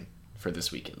surprising for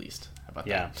this week at least. How about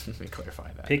that? Let me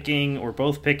clarify that. We're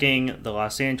both picking the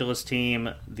Los Angeles team,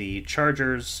 the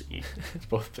Chargers.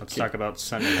 Let's talk about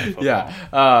Sunday Night Football.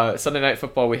 Yeah. Sunday Night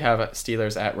Football, we have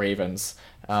Steelers at Ravens.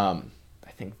 I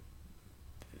think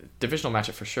divisional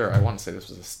matchup for sure. I want to say this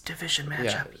was a division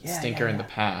matchup. Stinker in the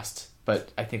past.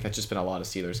 but I think that's just been a lot of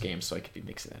Steelers games, so I could be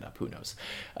mixing it up. Who knows?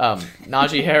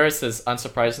 Najee Harris has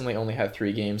unsurprisingly only had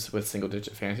 3 games with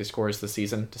single-digit fantasy scores this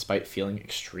season, despite feeling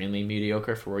extremely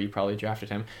mediocre for where you probably drafted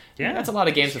him. Yeah, that's a lot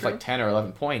of games with like 10 or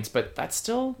 11 points, but that's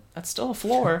still a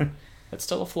floor. That's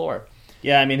still a floor.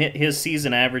 Yeah, I mean, his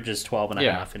season average is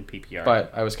 12.5 in PPR.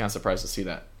 But I was kind of surprised to see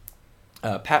that.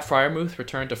 Pat Freiermuth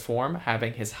returned to form,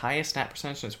 having his highest snap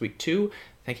percentage since week 2.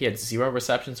 I think he had 0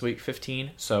 receptions week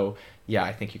 15. So, yeah,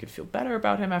 I think you could feel better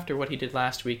about him after what he did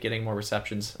last week, getting more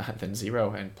receptions than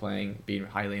 0 and being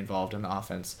highly involved in the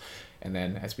offense. And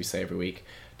then, as we say every week,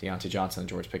 Deontay Johnson and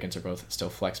George Pickens are both still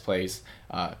flex plays.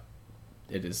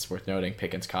 It is worth noting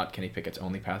Pickens caught Kenny Pickett's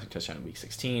only passing touchdown in week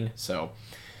 16. So,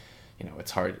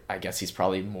 it's hard. I guess he's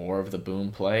probably more of the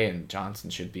boom play, and Johnson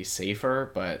should be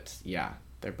safer. But, yeah,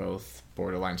 they're both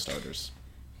borderline starters.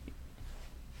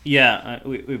 Yeah,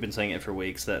 we've been saying it for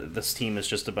weeks that this team is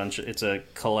just it's a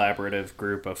collaborative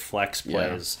group of flex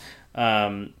plays.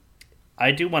 Yeah.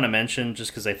 I do want to mention,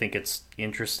 just because I think it's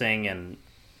interesting and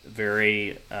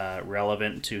very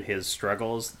relevant to his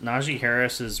struggles, Najee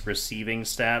Harris's receiving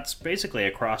stats, basically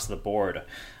across the board,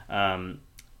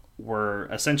 were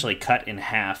essentially cut in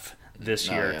half this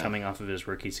year, coming off of his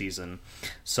rookie season.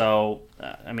 So,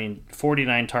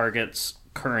 49 targets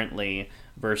currently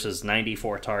versus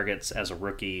 94 targets as a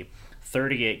rookie,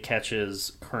 38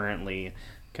 catches currently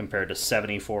compared to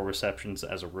 74 receptions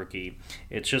as a rookie.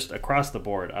 It's just across the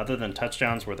board, other than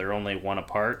touchdowns where they're only one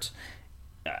apart.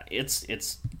 It's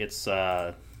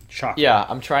shocking. Yeah,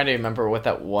 I'm trying to remember what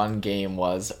that one game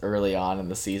was early on in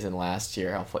the season last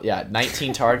year.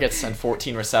 19 targets and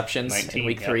 14 receptions in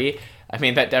week 3. I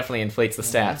mean, that definitely inflates the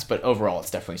stats, but overall it's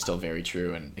definitely still very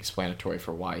true and explanatory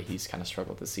for why he's kind of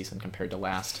struggled this season compared to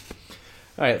last.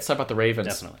 All right, let's talk about the Ravens.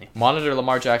 Definitely. Monitor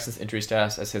Lamar Jackson's injury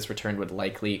status, as his return would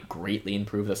likely greatly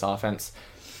improve this offense.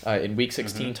 In week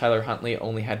 16, Tyler Huntley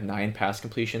only had 9 pass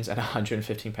completions and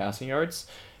 115 passing yards.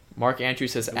 Mark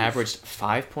Andrews has averaged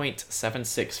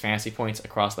 5.76 fantasy points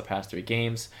across the past 3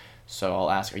 games. So I'll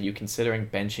ask, are you considering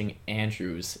benching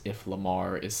Andrews if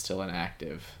Lamar is still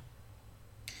inactive?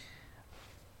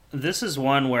 This is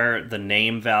one where the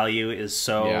name value is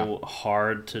so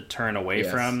hard to turn away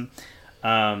from.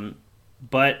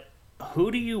 But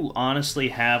who do you honestly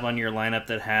have on your lineup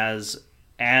that has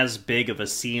as big of a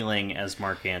ceiling as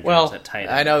Mark Andrews at tight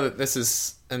end? I know that this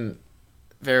is it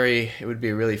would be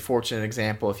a really fortunate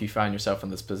example if you find yourself in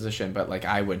this position, but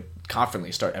I would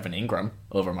confidently start Evan Ingram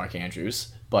over Mark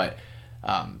Andrews. But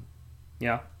yeah,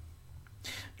 no,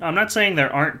 I'm not saying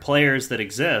there aren't players that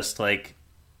exist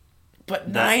but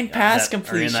 9 pass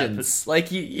completions,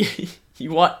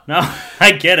 you want? No,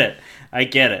 I get it.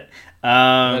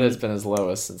 That has been his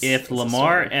lowest since. If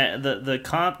Lamar,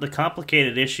 the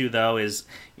complicated issue though is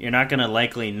you're not going to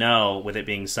likely know with it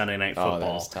being Sunday Night Football.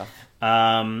 That is tough.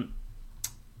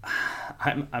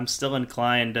 I'm still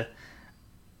inclined.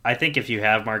 I think if you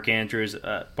have Mark Andrews,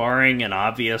 barring an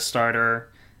obvious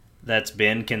starter that's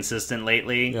been consistent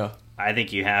lately, I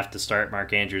think you have to start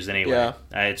Mark Andrews anyway. Yeah.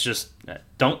 It's just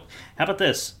don't. How about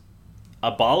this?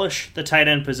 Abolish the tight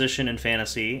end position in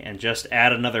fantasy and just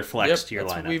add another flex to your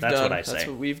lineup. That's what I say. That's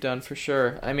what we've done for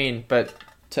sure. I mean, but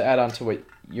to add on to what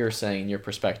you're saying, your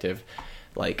perspective,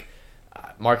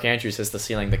 Mark Andrews has the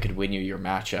ceiling that could win you your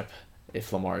matchup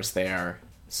if Lamar's there.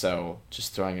 So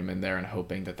just throwing him in there and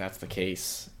hoping that that's the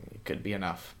case, it could be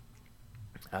enough.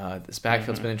 This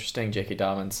backfield's been interesting. J.K.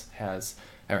 Dobbins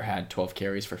had 12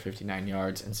 carries for 59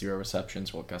 yards and 0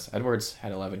 receptions, while Gus Edwards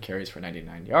had 11 carries for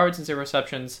 99 yards and 0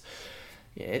 receptions.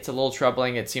 It's a little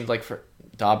troubling. It seemed like for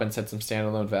Dobbins had some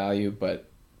standalone value, but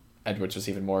Edwards was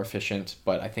even more efficient.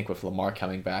 But I think with Lamar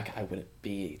coming back, I wouldn't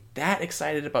be that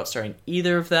excited about starting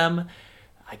either of them.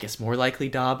 I guess more likely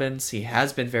Dobbins. He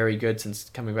has been very good since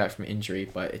coming back from injury,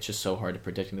 but it's just so hard to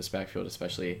predict in this backfield,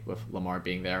 especially with Lamar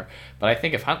being there. But I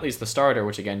think if Huntley's the starter,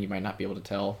 which again you might not be able to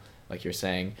tell, like you're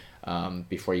saying,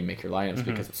 before you make your lineups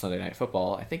because it's Sunday Night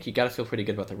Football, I think you got to feel pretty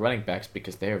good about the running backs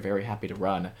because they are very happy to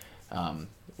run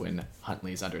when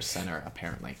Huntley's under center,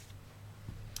 apparently.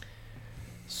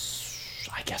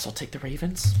 So I guess I'll take the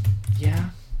Ravens. Yeah.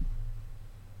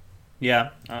 Yeah,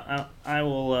 I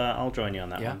will. I'll join you on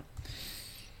that one.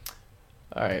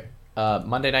 All right.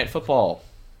 Monday Night Football.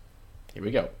 Here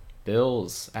we go.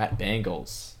 Bills at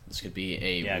Bengals. This could be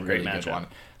a really good one.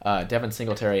 Devin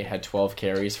Singletary had 12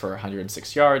 carries for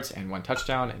 106 yards and 1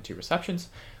 touchdown and 2 receptions,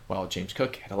 while James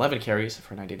Cook had 11 carries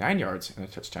for 99 yards and a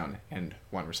touchdown and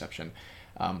 1 reception.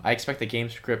 I expect the game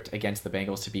script against the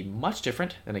Bengals to be much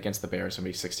different than against the Bears in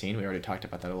Week 16. We already talked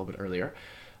about that a little bit earlier.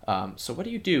 So what do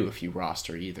you do if you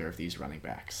roster either of these running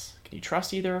backs? Can you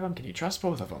trust either of them? Can you trust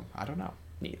both of them? I don't know.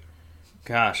 Neither.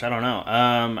 Gosh, I don't know.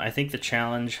 I think the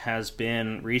challenge has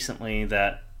been recently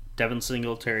that Devin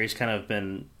Singletary's kind of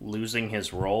been losing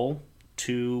his role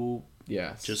to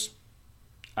Yes. just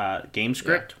game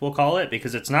script, we'll call it,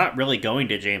 because it's not really going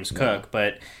to James Cook,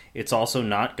 but it's also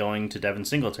not going to Devin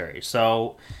Singletary.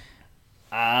 So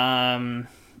I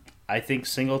think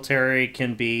Singletary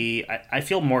can be... I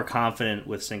feel more confident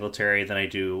with Singletary than I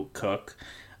do Cook.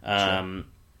 And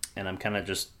I'm kind of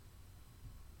just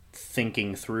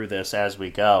thinking through this as we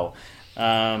go.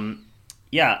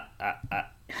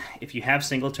 If you have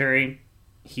Singletary,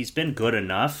 he's been good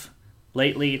enough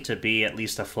lately to be at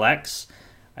least a flex.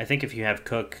 I think if you have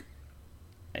Cook,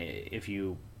 if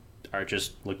you are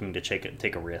just looking to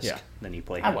take a risk, then you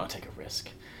play him. I won't take a risk.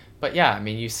 But yeah, I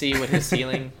mean, you see what his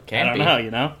ceiling can be. I don't know, you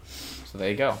know? So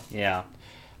there you go. Yeah.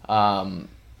 All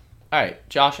right,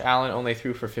 Josh Allen only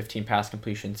threw for 15 pass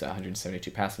completions at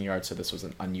 172 passing yards, so this was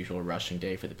an unusual rushing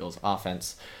day for the Bills'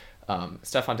 offense.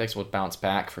 Stephon Diggs will bounce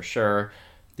back for sure.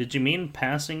 Did you mean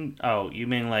passing? Oh, you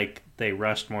mean like they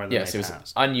rushed more than they passed? Yes, it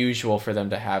was unusual for them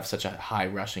to have such a high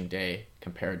rushing day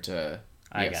compared to...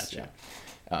 I gotcha.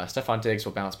 Yeah. Stephon Diggs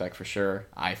will bounce back for sure,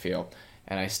 I feel.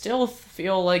 And I still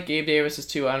feel like Gabe Davis is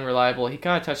too unreliable. He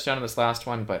got a touchdown in this last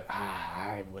one, but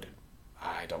I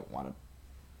don't want to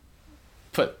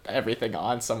put everything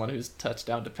on someone who's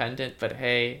touchdown dependent. But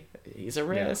hey, he's a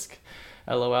risk.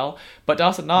 Yeah. LOL. But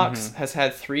Dawson Knox has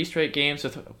had 3 straight games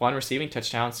with 1 receiving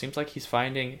touchdown. Seems like he's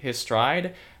finding his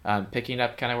stride, picking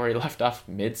up kind of where he left off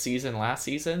mid-season last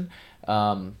season.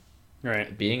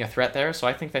 Right. Being a threat there. So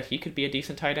I think that he could be a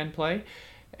decent tight end play.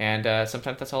 And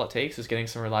sometimes that's all it takes is getting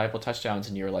some reliable touchdowns,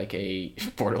 and you're like a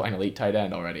borderline elite tight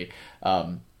end already.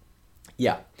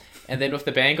 Yeah. And then with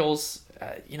the Bengals,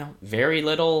 very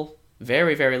little,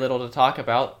 very, very little to talk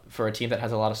about for a team that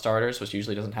has a lot of starters, which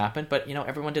usually doesn't happen. But,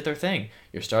 everyone did their thing.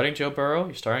 You're starting Joe Burrow.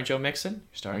 You're starting Joe Mixon.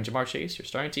 You're starting Jamar Chase. You're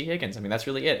starting T. Higgins. I mean, that's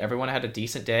really it. Everyone had a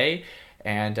decent day.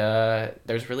 And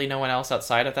there's really no one else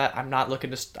outside of that. I'm not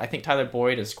looking to... I think Tyler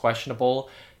Boyd is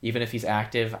questionable. Even if he's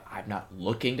active, I'm not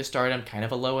looking to start him. Kind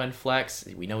of a low-end flex.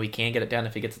 We know he can get it done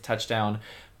if he gets a touchdown.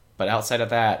 But outside of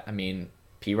that, I mean,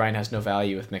 P. Ryan has no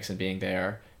value with Mixon being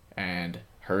there. And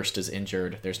Hurst is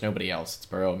injured. There's nobody else. It's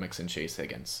Burrow, Mixon, Chase,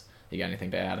 Higgins. You got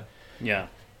anything to add? Yeah.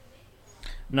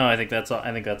 No, I think that's all.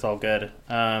 I think that's all good.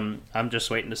 I'm just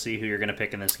waiting to see who you're going to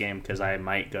pick in this game because I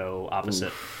might go opposite.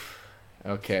 Oof.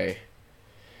 Okay.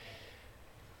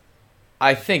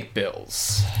 I think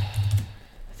Bills.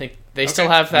 I think they still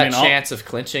have that chance of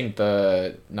clinching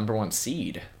the number 1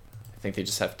 seed. I think they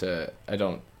just have to...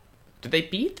 Did they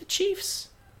beat the Chiefs?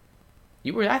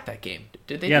 You were at that game.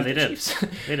 Did they beat the Chiefs?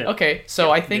 They did. Okay, so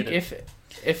I think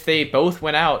if they both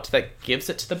went out, that gives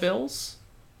it to the Bills,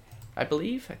 I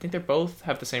believe. I think they both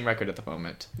have the same record at the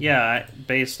moment. Yeah,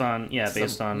 based on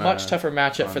much tougher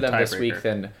matchup for them this week tiebreaker.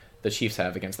 than the Chiefs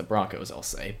have against the Broncos, I'll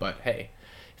say. But hey,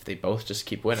 if they both just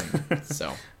keep winning,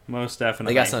 so most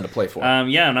definitely they got something to play for.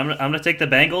 Yeah, and I'm going to take the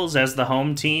Bengals as the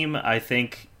home team. I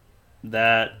think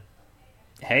that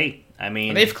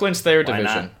they've clinched their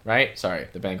division, right? Sorry,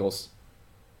 the Bengals.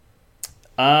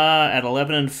 At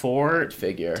 11-4,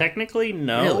 figure technically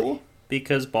no, really?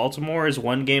 Because Baltimore is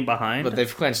 1 game behind. But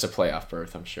they've clinched a playoff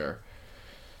berth, I'm sure.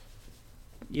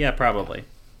 Yeah, probably.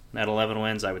 At 11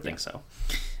 wins, I would think so.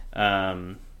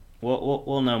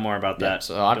 We'll know more about that.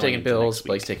 So I'm taking Bills,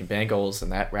 Blake's taking Bengals,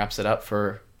 and that wraps it up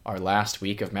for our last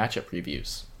week of matchup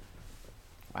previews.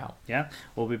 Wow. Yeah,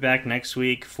 we'll be back next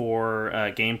week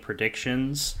for game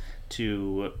predictions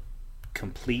to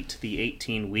complete the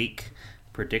 18-week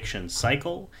prediction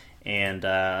cycle, and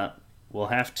we'll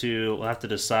have to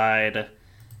decide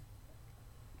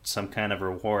some kind of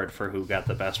reward for who got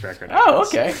the best record. Oh,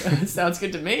 okay. Sounds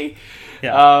good to me.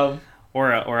 Yeah.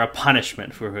 Or a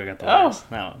punishment for who got the worst.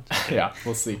 No. Yeah,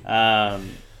 we'll see.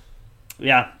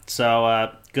 Yeah.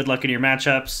 So good luck in your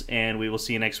matchups, and we will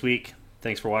see you next week.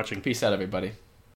 Thanks for watching. Peace out, everybody.